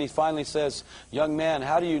dream, and then he finally says, young man,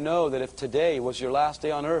 how do you know that if today was your last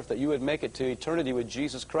day on earth that you would make it to eternity with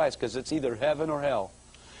Jesus Christ? Because it's either heaven or hell.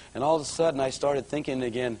 And all of a sudden I started thinking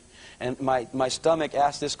again, and my stomach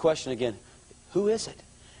asked this question again, who is it?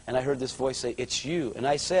 And I heard this voice say, it's you. And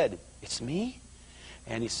I said, it's me?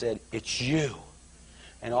 And he said, it's you.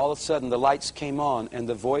 And all of a sudden the lights came on, and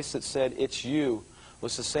the voice that said, it's you,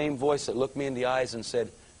 was the same voice that looked me in the eyes and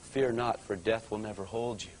said, fear not, for death will never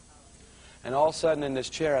hold you. And all of a sudden in this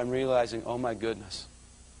chair I'm realizing, oh my goodness,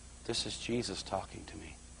 this is Jesus talking to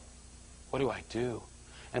me. What do I do?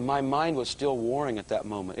 And my mind was still warring at that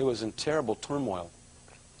moment. It was in terrible turmoil.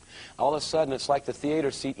 All of a sudden it's like the theater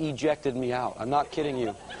seat ejected me out. I'm not kidding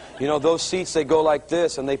you. You know, those seats, they go like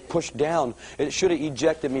this and they push down. It should have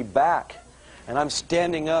ejected me back. And I'm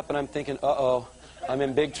standing up and I'm thinking, uh-oh, I'm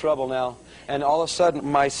in big trouble now. And all of a sudden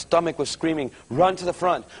my stomach was screaming, run to the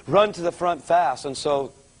front fast. And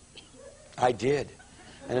so I did.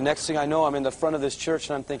 And the next thing I know, I'm in the front of this church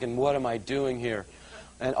and I'm thinking, what am I doing here?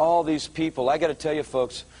 And all these people, I got to tell you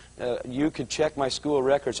folks, you could check my school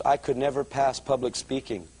records. I could never pass public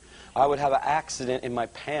speaking. I would have an accident in my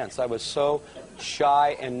pants. I was so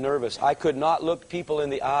shy and nervous. I could not look people in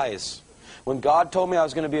the eyes. When God told me I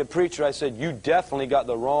was going to be a preacher, I said, you definitely got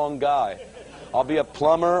the wrong guy. I'll be a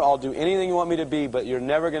plumber, I'll do anything you want me to be, but you're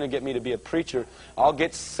never going to get me to be a preacher. I'll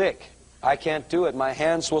get sick. I can't do it. My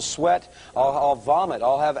hands will sweat. I'll vomit.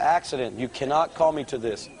 I'll have accident. You cannot call me to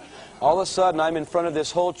this. All of a sudden, I'm in front of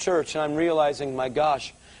this whole church, and I'm realizing, my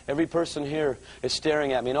gosh, every person here is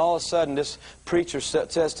staring at me. And all of a sudden, this preacher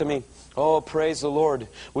says to me, oh, praise the Lord.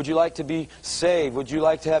 Would you like to be saved? Would you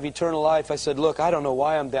like to have eternal life? I said, look, I don't know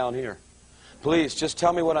why I'm down here. Please, just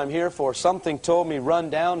tell me what I'm here for. Something told me,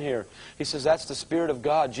 run down here. He says, that's the Spirit of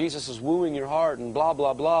God. Jesus is wooing your heart and blah,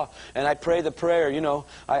 blah, blah. And I pray the prayer, you know.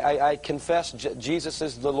 I confess Jesus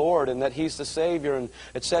is the Lord and that He's the Savior and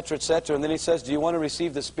et cetera, et cetera. And then he says, do you want to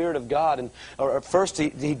receive the Spirit of God? And first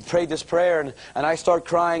he prayed this prayer and I start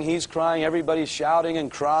crying. He's crying. Everybody's shouting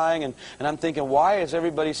and crying. And I'm thinking, why is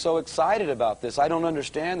everybody so excited about this? I don't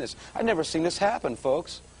understand this. I've never seen this happen,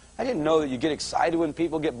 folks. I didn't know that you get excited when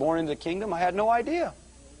people get born into the kingdom. I had no idea.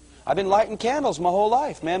 I've been lighting candles my whole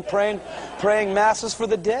life, man, praying masses for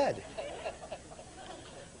the dead.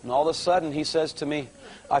 And all of a sudden, he says to me,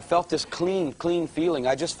 I felt this clean feeling.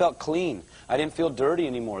 I just felt clean. I didn't feel dirty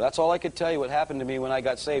anymore. That's all I could tell you what happened to me when I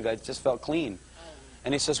got saved. I just felt clean.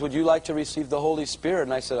 And he says, would you like to receive the Holy Spirit?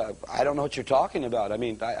 And I said, I don't know what you're talking about. I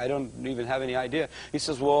mean, I don't even have any idea. He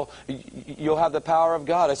says, well, you'll have the power of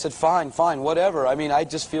God. I said, fine, whatever. I mean, I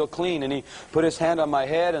just feel clean. And he put his hand on my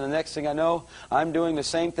head, and the next thing I know, I'm doing the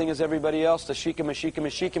same thing as everybody else, the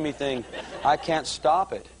shikami thing. I can't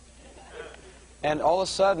stop it. And all of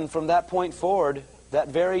a sudden, from that point forward, that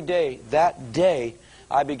very day,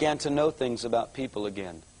 I began to know things about people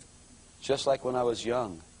again. Just like when I was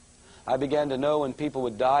young. I began to know when people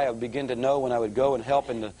would die. I began to know when I would go and help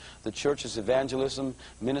in the church's evangelism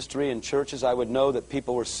ministry and churches. I would know that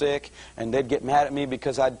people were sick, and they'd get mad at me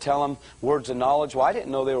because I'd tell them words of knowledge. Well, I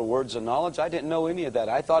didn't know they were words of knowledge. I didn't know any of that.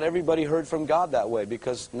 I thought everybody heard from God that way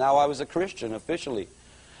because now I was a Christian officially.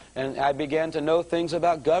 And I began to know things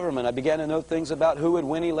about government. I began to know things about who would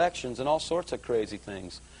win elections and all sorts of crazy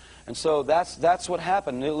things. And so that's what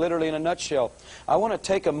happened, literally in a nutshell. I want to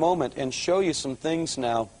take a moment and show you some things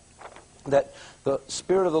now that the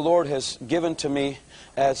Spirit of the Lord has given to me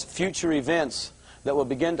as future events that will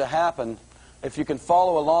begin to happen. If you can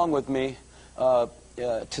follow along with me to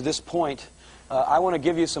this point, I want to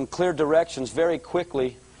give you some clear directions very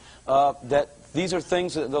quickly that these are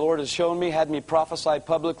things that the Lord has shown me, had me prophesy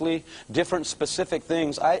publicly, different specific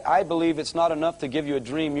things. I believe it's not enough to give you a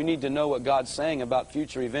dream. You need to know what God's saying about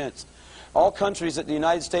future events. All countries that the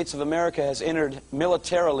United States of America has entered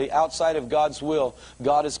militarily outside of God's will,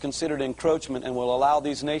 God has considered encroachment and will allow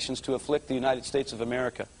these nations to afflict the United States of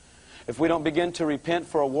America. If we don't begin to repent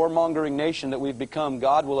for a warmongering nation that we've become,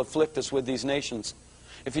 God will afflict us with these nations.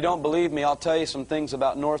 If you don't believe me, I'll tell you some things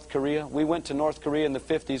about North Korea. We went to North Korea in the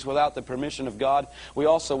 50s without the permission of God. We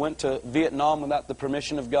also went to Vietnam without the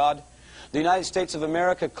permission of God. The United States of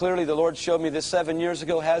America, clearly the Lord showed me this 7 years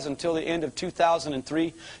ago, has until the end of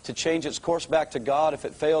 2003 to change its course back to God. If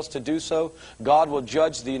it fails to do so, God will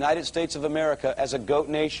judge the United States of America as a goat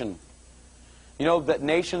nation. You know that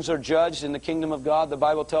nations are judged in the kingdom of God. The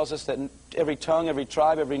Bible tells us that every tongue, every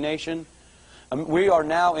tribe, every nation. We are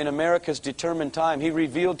now in America's determined time. He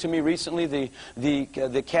revealed to me recently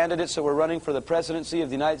the candidates that were running for the presidency of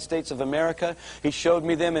the United States of America. He showed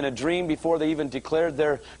me them in a dream before they even declared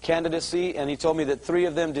their candidacy, and he told me that 3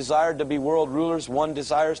 of them desired to be world rulers. 1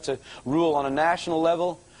 desires to rule on a national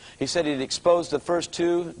level. He said he'd exposed the first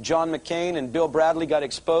 2. John McCain and Bill Bradley got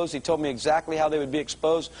exposed. He told me exactly how they would be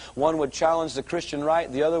exposed. One would challenge the Christian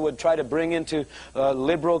right. The other would try to bring into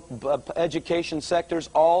liberal education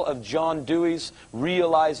sectors all of John Dewey's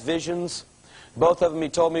realized visions. Both of them, he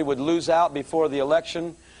told me, would lose out before the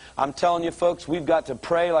election. I'm telling you, folks, we've got to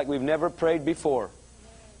pray like we've never prayed before.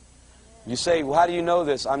 You say, well, how do you know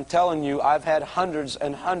this? I'm telling you, I've had hundreds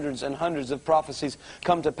and hundreds and hundreds of prophecies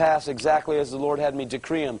come to pass exactly as the Lord had me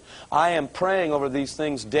decree them. I am praying over these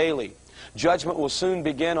things daily. Judgment will soon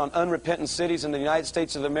begin on unrepentant cities in the United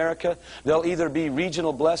States of America. There'll either be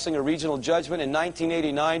regional blessing or regional judgment. In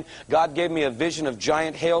 1989, God gave me a vision of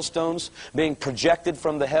giant hailstones being projected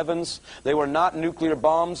from the heavens. They were not nuclear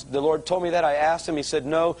bombs. The Lord told me that. I asked Him. He said,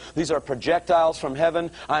 no, these are projectiles from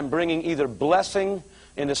heaven. I'm bringing either blessing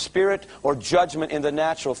in the spirit or judgment in the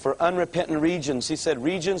natural for unrepentant regions. He said,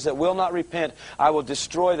 regions that will not repent, I will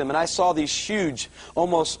destroy them. And I saw these huge,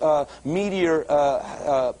 almost meteor,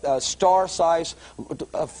 star-sized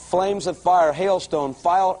flames of fire,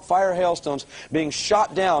 fire hailstones being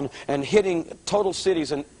shot down and hitting total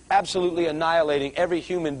cities and absolutely annihilating every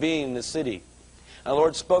human being in the city. And the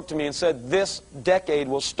Lord spoke to me and said, this decade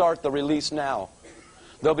will start the release now.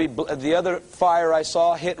 There'll be the other fire I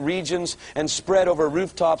saw hit regions and spread over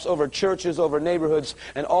rooftops, over churches, over neighborhoods,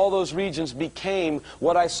 and all those regions became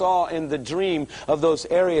what I saw in the dream of those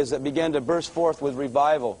areas that began to burst forth with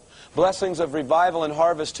revival. Blessings of revival and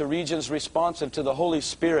harvest to regions responsive to the Holy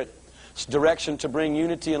Spirit's direction to bring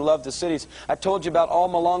unity and love to cities. I told you about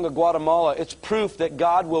Almalanga, Guatemala. It's proof that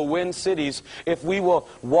God will win cities if we will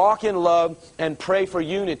walk in love and pray for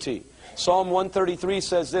unity. Psalm 133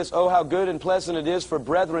 says this, oh, how good and pleasant it is for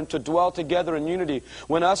brethren to dwell together in unity.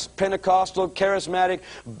 When us Pentecostal, Charismatic,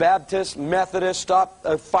 Baptist, Methodist stop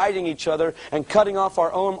fighting each other and cutting off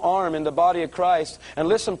our own arm in the body of Christ. And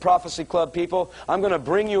listen, Prophecy Club people, I'm going to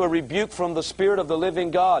bring you a rebuke from the Spirit of the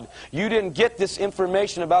living God. You didn't get this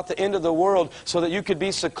information about the end of the world so that you could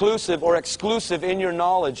be seclusive or exclusive in your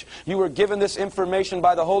knowledge. You were given this information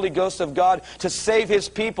by the Holy Ghost of God to save His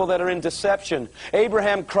people that are in deception.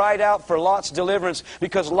 Abraham cried out for Lot's deliverance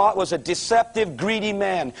because Lot was a deceptive, greedy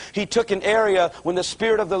man. He took an area when the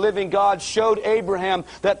Spirit of the living God showed Abraham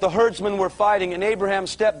that the herdsmen were fighting, and Abraham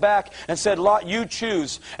stepped back and said, Lot, you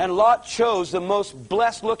choose. And Lot chose the most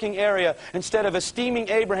blessed looking area instead of esteeming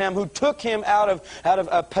Abraham, who took him out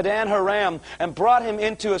of Padan Haram and brought him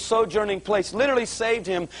into a sojourning place, literally saved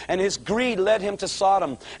him, and his greed led him to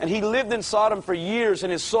Sodom. And he lived in Sodom for years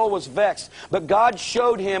and his soul was vexed. But God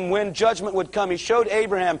showed him when judgment would come. He showed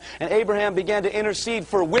Abraham, and Abraham began to intercede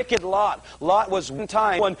for wicked Lot. Lot was one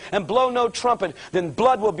time, and blow no trumpet, then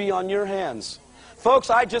blood will be on your hands. Folks,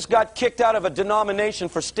 I just got kicked out of a denomination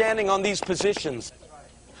for standing on these positions.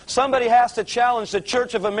 Somebody has to challenge the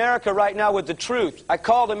Church of America right now with the truth. I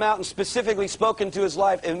called him out and specifically spoken to his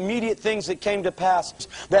life, immediate things that came to pass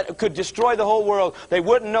that could destroy the whole world. They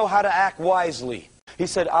wouldn't know how to act wisely. He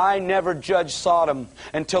said, I never judged Sodom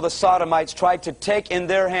until the Sodomites tried to take in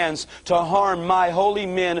their hands to harm my holy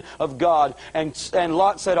men of God. And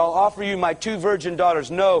Lot said, I'll offer you my 2 virgin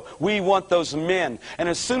daughters. No, we want those men. And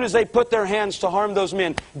as soon as they put their hands to harm those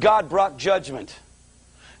men, God brought judgment.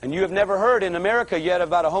 And you have never heard in America yet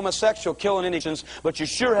about a homosexual killing Indians, but you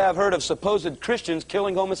sure have heard of supposed Christians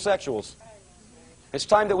killing homosexuals. It's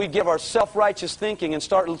time that we give our self-righteous thinking and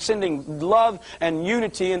start sending love and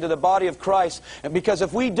unity into the body of Christ. And because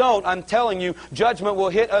if we don't, I'm telling you, judgment will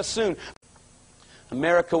hit us soon.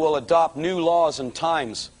 America will adopt new laws and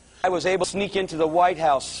times. I was able to sneak into the White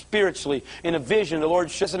House spiritually in a vision. The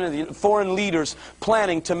Lord showed the foreign leaders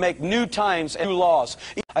planning to make new times and new laws.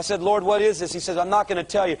 I said, Lord, what is this? He says, I'm not going to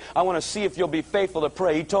tell you. I want to see if you'll be faithful to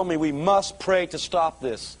pray. He told me we must pray to stop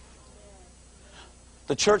this.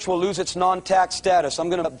 The church will lose its non-tax status. I'm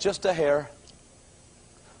going to just a hair.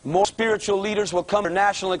 More spiritual leaders will come to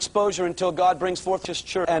national exposure until God brings forth His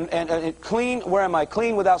church. And clean, where am I?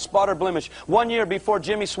 Clean without spot or blemish. 1 year before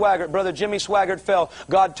Brother Jimmy Swaggart fell,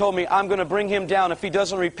 God told me, I'm going to bring him down if he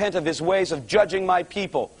doesn't repent of his ways of judging my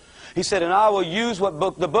people. He said, and I will use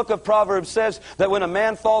what the book of Proverbs says, that when a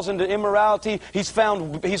man falls into immorality, he's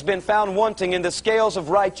been found wanting in the scales of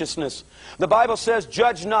righteousness. The Bible says,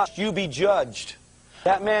 judge not, you be judged.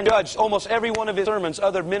 That man judged almost every one of his sermons,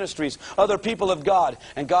 other ministries, other people of God,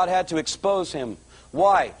 and God had to expose him.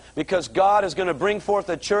 Why? Because God is going to bring forth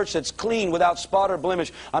a church that's clean without spot or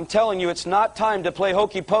blemish. I'm telling you, it's not time to play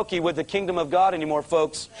hokey pokey with the kingdom of God anymore,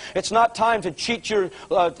 folks. It's not time to cheat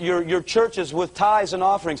your churches with tithes and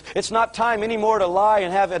offerings. It's not time anymore to lie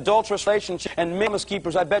and have adulterous relationships. And Promise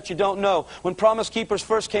Keepers, I bet you don't know. When Promise Keepers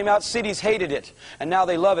first came out, cities hated it. And now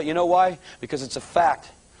they love it. You know why? Because it's a fact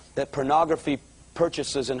that pornography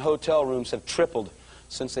purchases in hotel rooms have tripled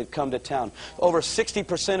since they've come to town. Over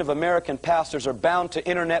 60% of American pastors are bound to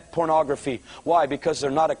internet pornography. Why? Because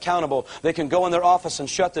they're not accountable. They can go in their office and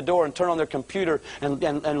shut the door and turn on their computer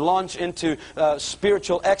and launch into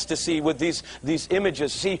spiritual ecstasy with these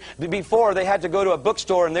images. See, before they had to go to a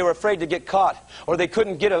bookstore and they were afraid to get caught. Or they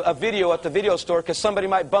couldn't get a video at the video store because somebody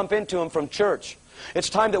might bump into them from church. It's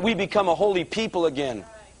time that we become a holy people again.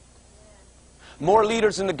 More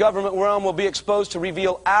leaders in the government realm will be exposed to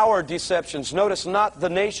reveal our deceptions. Notice, not the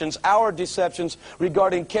nation's, our deceptions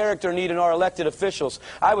regarding character need in our elected officials.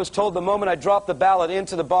 I was told the moment I dropped the ballot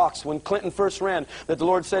into the box when Clinton first ran that the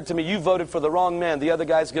Lord said to me, you voted for the wrong man, the other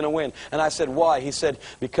guy's going to win. And I said, why? He said,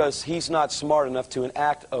 because he's not smart enough to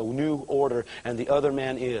enact a new order and the other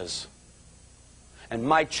man is. And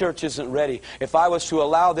my church isn't ready. If I was to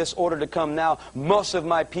allow this order to come now, most of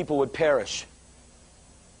my people would perish.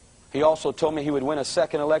 He also told me he would win a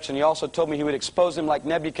second election. He also told me he would expose him like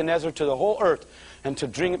Nebuchadnezzar to the whole earth and to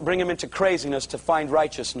bring him into craziness to find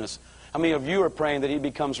righteousness. How many of you are praying that he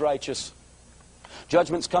becomes righteous?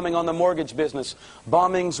 Judgment's coming on the mortgage business.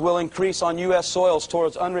 Bombings will increase on U.S. soils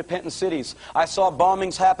towards unrepentant cities. I saw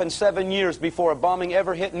bombings happen 7 years before a bombing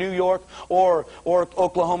ever hit New York or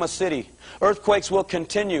Oklahoma City. Earthquakes will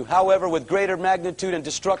continue, however, with greater magnitude and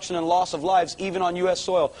destruction and loss of lives, even on U.S.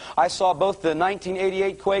 soil. I saw both the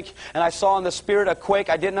 1988 quake, and I saw in the spirit a quake.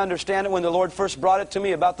 I didn't understand it when the Lord first brought it to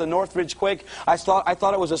me about the Northridge quake. I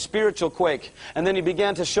thought it was a spiritual quake. And then He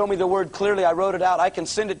began to show me the word clearly. I wrote it out. I can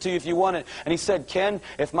send it to you if you want it. And He said, Ken,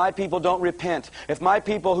 if my people don't repent, if my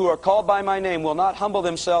people who are called by my name will not humble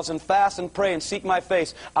themselves and fast and pray and seek my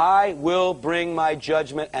face, I will bring my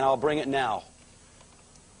judgment, and I'll bring it now.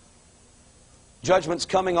 Judgment's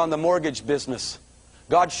coming on the mortgage business.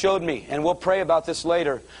 God showed me, and we'll pray about this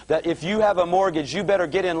later, that if you have a mortgage, you better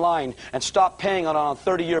get in line and stop paying on a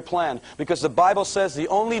 30-year plan. Because the Bible says the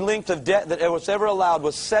only length of debt that was ever allowed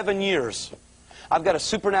was 7 years. I've got a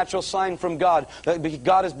supernatural sign from God that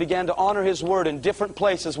God has began to honor His word in different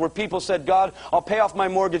places where people said, God, I'll pay off my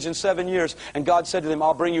mortgage in 7 years. And God said to them,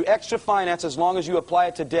 I'll bring you extra finance as long as you apply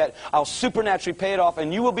it to debt. I'll supernaturally pay it off.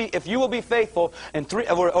 And if you will be faithful,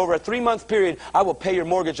 over a 3-month period, I will pay your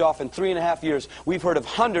mortgage off in 3.5 years. We've heard of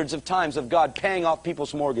hundreds of times of God paying off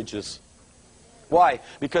people's mortgages. Why?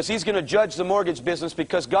 Because He's going to judge the mortgage business,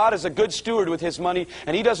 because God is a good steward with His money,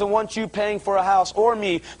 and He doesn't want you paying for a house, or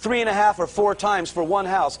me, 3.5 or 4 times for one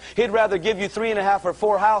house. He'd rather give you 3.5 or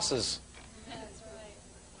 4 houses.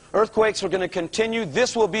 Earthquakes are going to continue.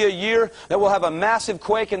 This will be a year that will have a massive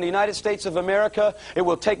quake in the United States of America. It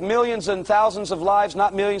will take millions and thousands of lives,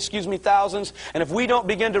 not millions, excuse me, thousands. And if we don't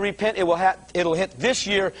begin to repent, it'll hit this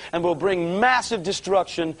year and will bring massive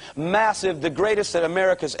destruction, massive, the greatest that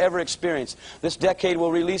America's ever experienced. This decade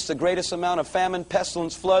will release the greatest amount of famine,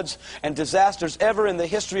 pestilence, floods, and disasters ever in the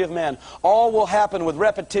history of man. All will happen with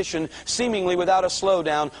repetition, seemingly without a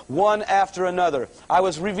slowdown, one after another. I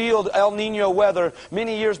was revealed El Nino weather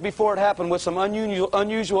many years before it happened with some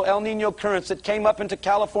unusual El Nino currents that came up into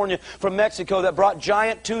California from Mexico that brought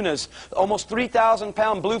giant tunas, almost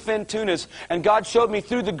 3,000-pound bluefin tunas. And God showed me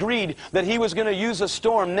through the greed that He was going to use a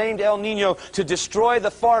storm named El Nino to destroy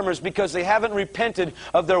the farmers because they haven't repented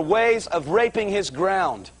of their ways of raping His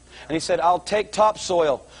ground. And He said, I'll take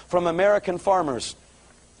topsoil from American farmers.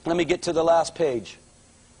 Let me get to the last page.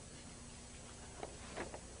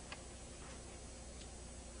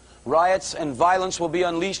 Riots and violence will be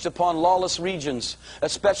unleashed upon lawless regions,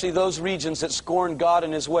 especially those regions that scorn God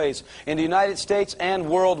and His ways, in the United States and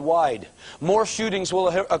worldwide. More shootings will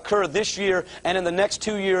occur this year and in the next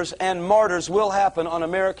 2 years, and martyrs will happen on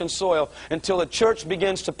American soil until the church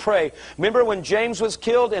begins to pray. Remember when James was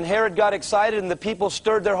killed and Herod got excited and the people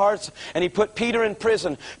stirred their hearts and he put Peter in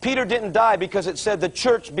prison? Peter didn't die because it said the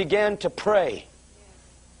church began to pray.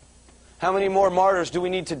 How many more martyrs do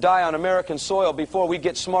we need to die on American soil before we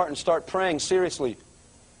get smart and start praying seriously?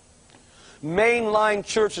 Mainline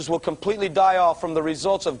churches will completely die off from the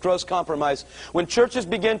results of gross compromise. When churches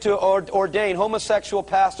begin to ordain homosexual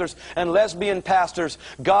pastors and lesbian pastors,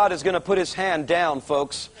 God is going to put His hand down,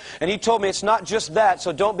 folks. And He told me it's not just that,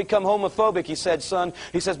 so don't become homophobic, He said, son.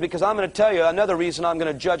 He says, because I'm going to tell you another reason I'm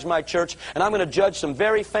going to judge my church, and I'm going to judge some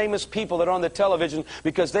very famous people that are on the television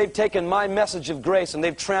because they've taken my message of grace and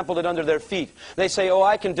they've trampled it under their feet. They say, oh,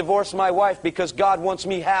 I can divorce my wife because God wants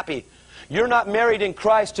me happy. You're not married in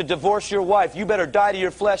Christ to divorce your wife. You better die to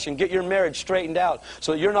your flesh and get your marriage straightened out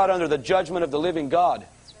so that you're not under the judgment of the living God.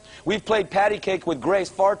 We've played patty cake with grace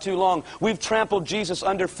far too long. We've trampled Jesus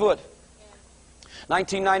underfoot.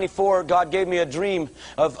 1994, God gave me a dream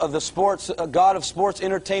of the sports, God of sports,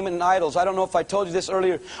 entertainment, and idols. I don't know if I told you this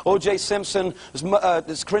earlier. O.J. Simpson,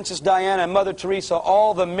 Princess Diana, and Mother Teresa,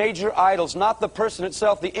 all the major idols, not the person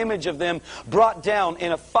itself, the image of them, brought down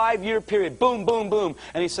in a 5-year period. Boom, boom, boom.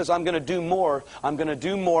 And He says, I'm going to do more. I'm going to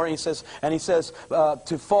do more. And He says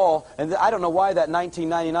to fall. And I don't know why that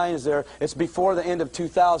 1999 is there. It's before the end of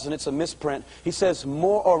 2000. It's a misprint. He says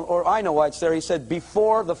more, or I know why it's there. He said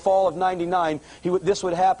before the fall of 99, this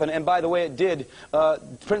would happen. And by the way, it did.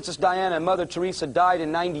 Princess Diana and Mother Teresa died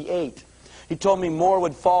in 98. He told me more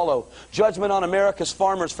would follow. Judgment on America's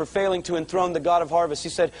farmers for failing to enthrone the God of harvest. He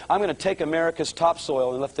said, I'm going to take America's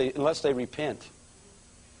topsoil unless they repent.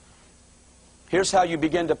 Here's how you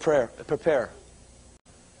begin to prepare.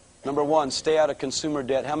 Number one, stay out of consumer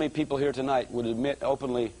debt. How many people here tonight would admit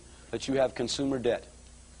openly that you have consumer debt?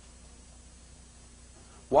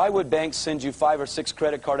 Why would banks send you 5 or 6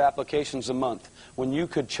 credit card applications a month when you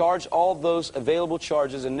could charge all those available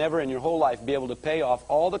charges and never in your whole life be able to pay off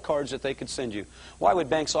all the cards that they could send you? Why would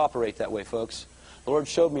banks operate that way, folks? The Lord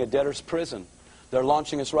showed me a debtor's prison. They're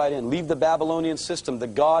launching us right in. Leave the Babylonian system, the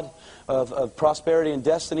God of prosperity and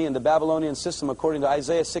destiny, and the Babylonian system according to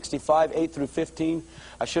Isaiah 65, 8 through 15.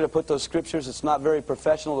 I should have put those scriptures. It's not very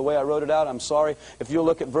professional the way I wrote it out. I'm sorry. If you'll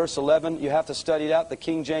look at verse 11, you have to study it out. The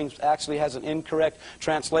King James actually has an incorrect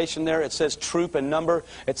translation there. It says troop and number.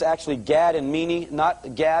 It's actually Gad and Mene,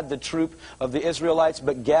 not Gad, the troop of the Israelites,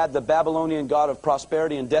 but Gad, the Babylonian God of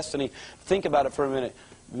prosperity and destiny. Think about it for a minute.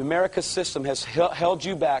 America's system has held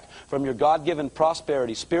you back from your God-given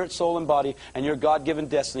prosperity, spirit, soul, and body, and your God-given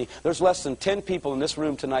destiny. There's less than 10 people in this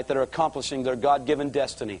room tonight that are accomplishing their God-given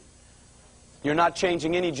destiny. You're not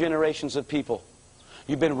changing any generations of people.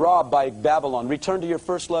 You've been robbed by Babylon. Return to your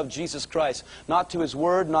first love, Jesus Christ. Not to His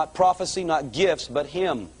Word, not prophecy, not gifts, but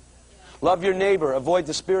Him. Love your neighbor. Avoid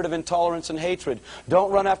the spirit of intolerance and hatred.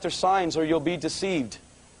 Don't run after signs or you'll be deceived.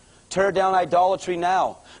 Tear down idolatry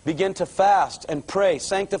now. Begin to fast and pray.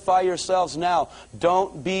 Sanctify yourselves now.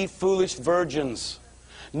 Don't be foolish virgins.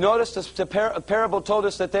 Notice the parable told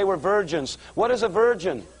us that they were virgins. What is a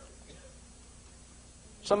virgin?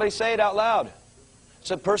 Somebody say it out loud.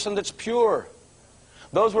 It's a person that's pure.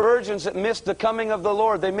 Those were virgins that missed the coming of the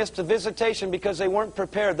Lord. They missed the visitation because they weren't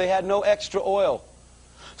prepared. They had no extra oil.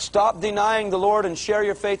 Stop denying the Lord and share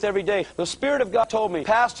your faith every day. The Spirit of God told me,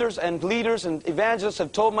 pastors and leaders and evangelists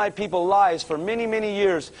have told my people lies for many, many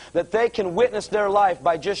years that they can witness their life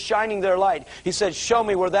by just shining their light. He said, show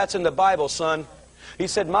me where that's in the Bible, son. He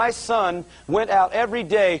said, my son went out every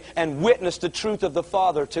day and witnessed the truth of the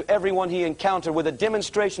Father to everyone he encountered with a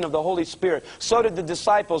demonstration of the Holy Spirit. So did the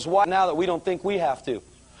disciples. Why now that we don't think we have to?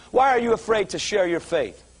 Why are you afraid to share your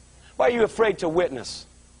faith? Why are you afraid to witness?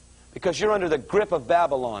 Because you're under the grip of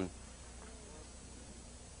Babylon.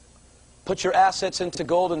 Put your assets into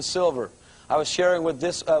gold and silver. I was sharing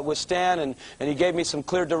with Stan, and he gave me some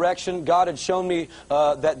clear direction. God had shown me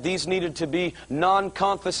that these needed to be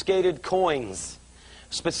non-confiscated coins.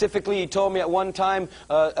 Specifically, he told me at one time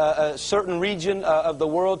a certain region of the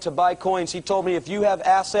world to buy coins. He told me if you have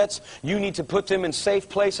assets, you need to put them in safe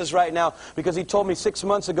places right now, because he told me 6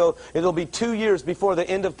 months ago it'll be 2 years before the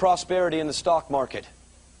end of prosperity in the stock market.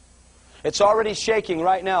 It's already shaking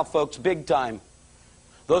right now, folks, big time.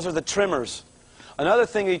 Those are the trimmers. Another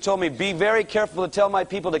thing he told me, be very careful to tell my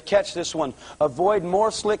people to catch this one. Avoid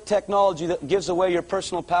more slick technology that gives away your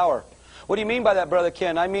personal power. What do you mean by that, Brother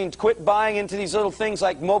Ken? I mean, quit buying into these little things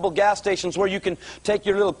like mobile gas stations where you can take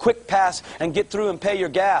your little quick pass and get through and pay your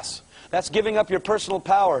gas. That's giving up your personal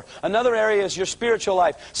power. Another area is your spiritual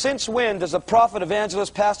life. Since when does a prophet,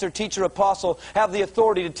 evangelist, pastor, teacher, apostle have the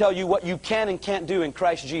authority to tell you what you can and can't do in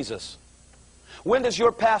Christ Jesus? When does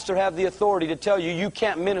your pastor have the authority to tell you you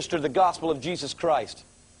can't minister the gospel of Jesus Christ?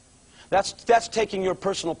 That's taking your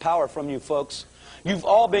personal power from you, folks. You've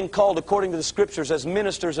all been called, according to the Scriptures, as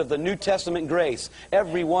ministers of the New Testament grace.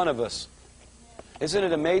 Every one of us. Isn't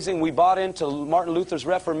it amazing? We bought into Martin Luther's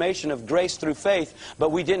Reformation of grace through faith,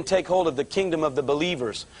 but we didn't take hold of the kingdom of the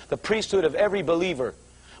believers, the priesthood of every believer.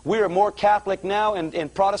 We are more Catholic now in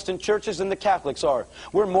Protestant churches than the Catholics are.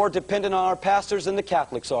 We're more dependent on our pastors than the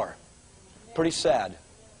Catholics are. Pretty sad.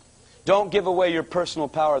 Don't give away your personal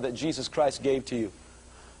power that Jesus Christ gave to you.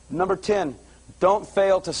 Number 10, don't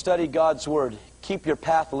fail to study God's Word. Keep your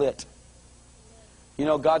path lit. You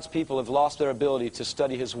know, God's people have lost their ability to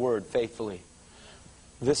study His Word faithfully.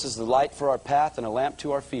 This is the light for our path and a lamp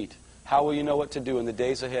to our feet. How will you know what to do in the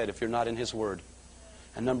days ahead if you're not in His Word?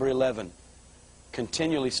 And number 11,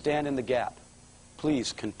 continually stand in the gap.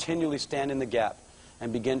 Please, continually stand in the gap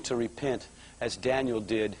and begin to repent as Daniel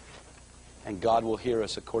did, and God will hear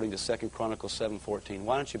us according to 2 Chronicles 7:14.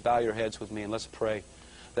 Why don't you bow your heads with me and let's pray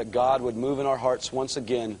that God would move in our hearts once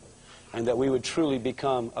again, and that we would truly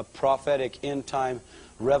become a prophetic, end-time,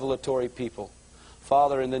 revelatory people.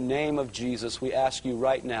 Father, in the name of Jesus, we ask you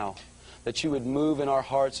right now that you would move in our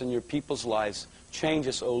hearts and your people's lives. Change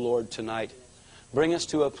us, O Lord, tonight. Bring us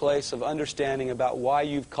to a place of understanding about why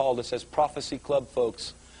you've called us as Prophecy Club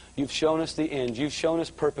folks. You've shown us the end. You've shown us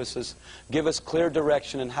purposes. Give us clear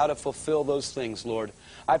direction in how to fulfill those things, Lord.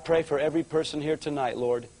 I pray for every person here tonight,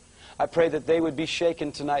 Lord. I pray that they would be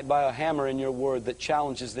shaken tonight by a hammer in your word that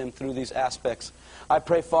challenges them through these aspects. I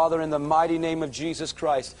pray, Father, in the mighty name of Jesus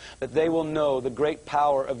Christ, that they will know the great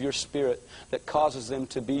power of your Spirit that causes them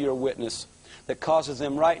to be your witness, that causes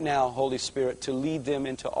them right now, Holy Spirit, to lead them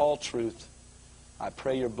into all truth. I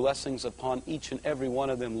pray your blessings upon each and every one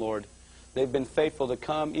of them, Lord. They've been faithful to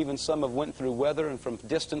come. Even some have went through weather and from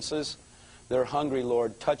distances. They're hungry,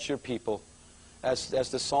 Lord. Touch your people. As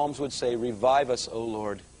the Psalms would say, revive us, O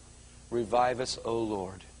Lord. Revive us, O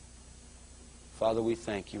Lord. Father, we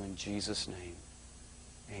thank you in Jesus' name.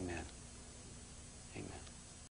 Amen.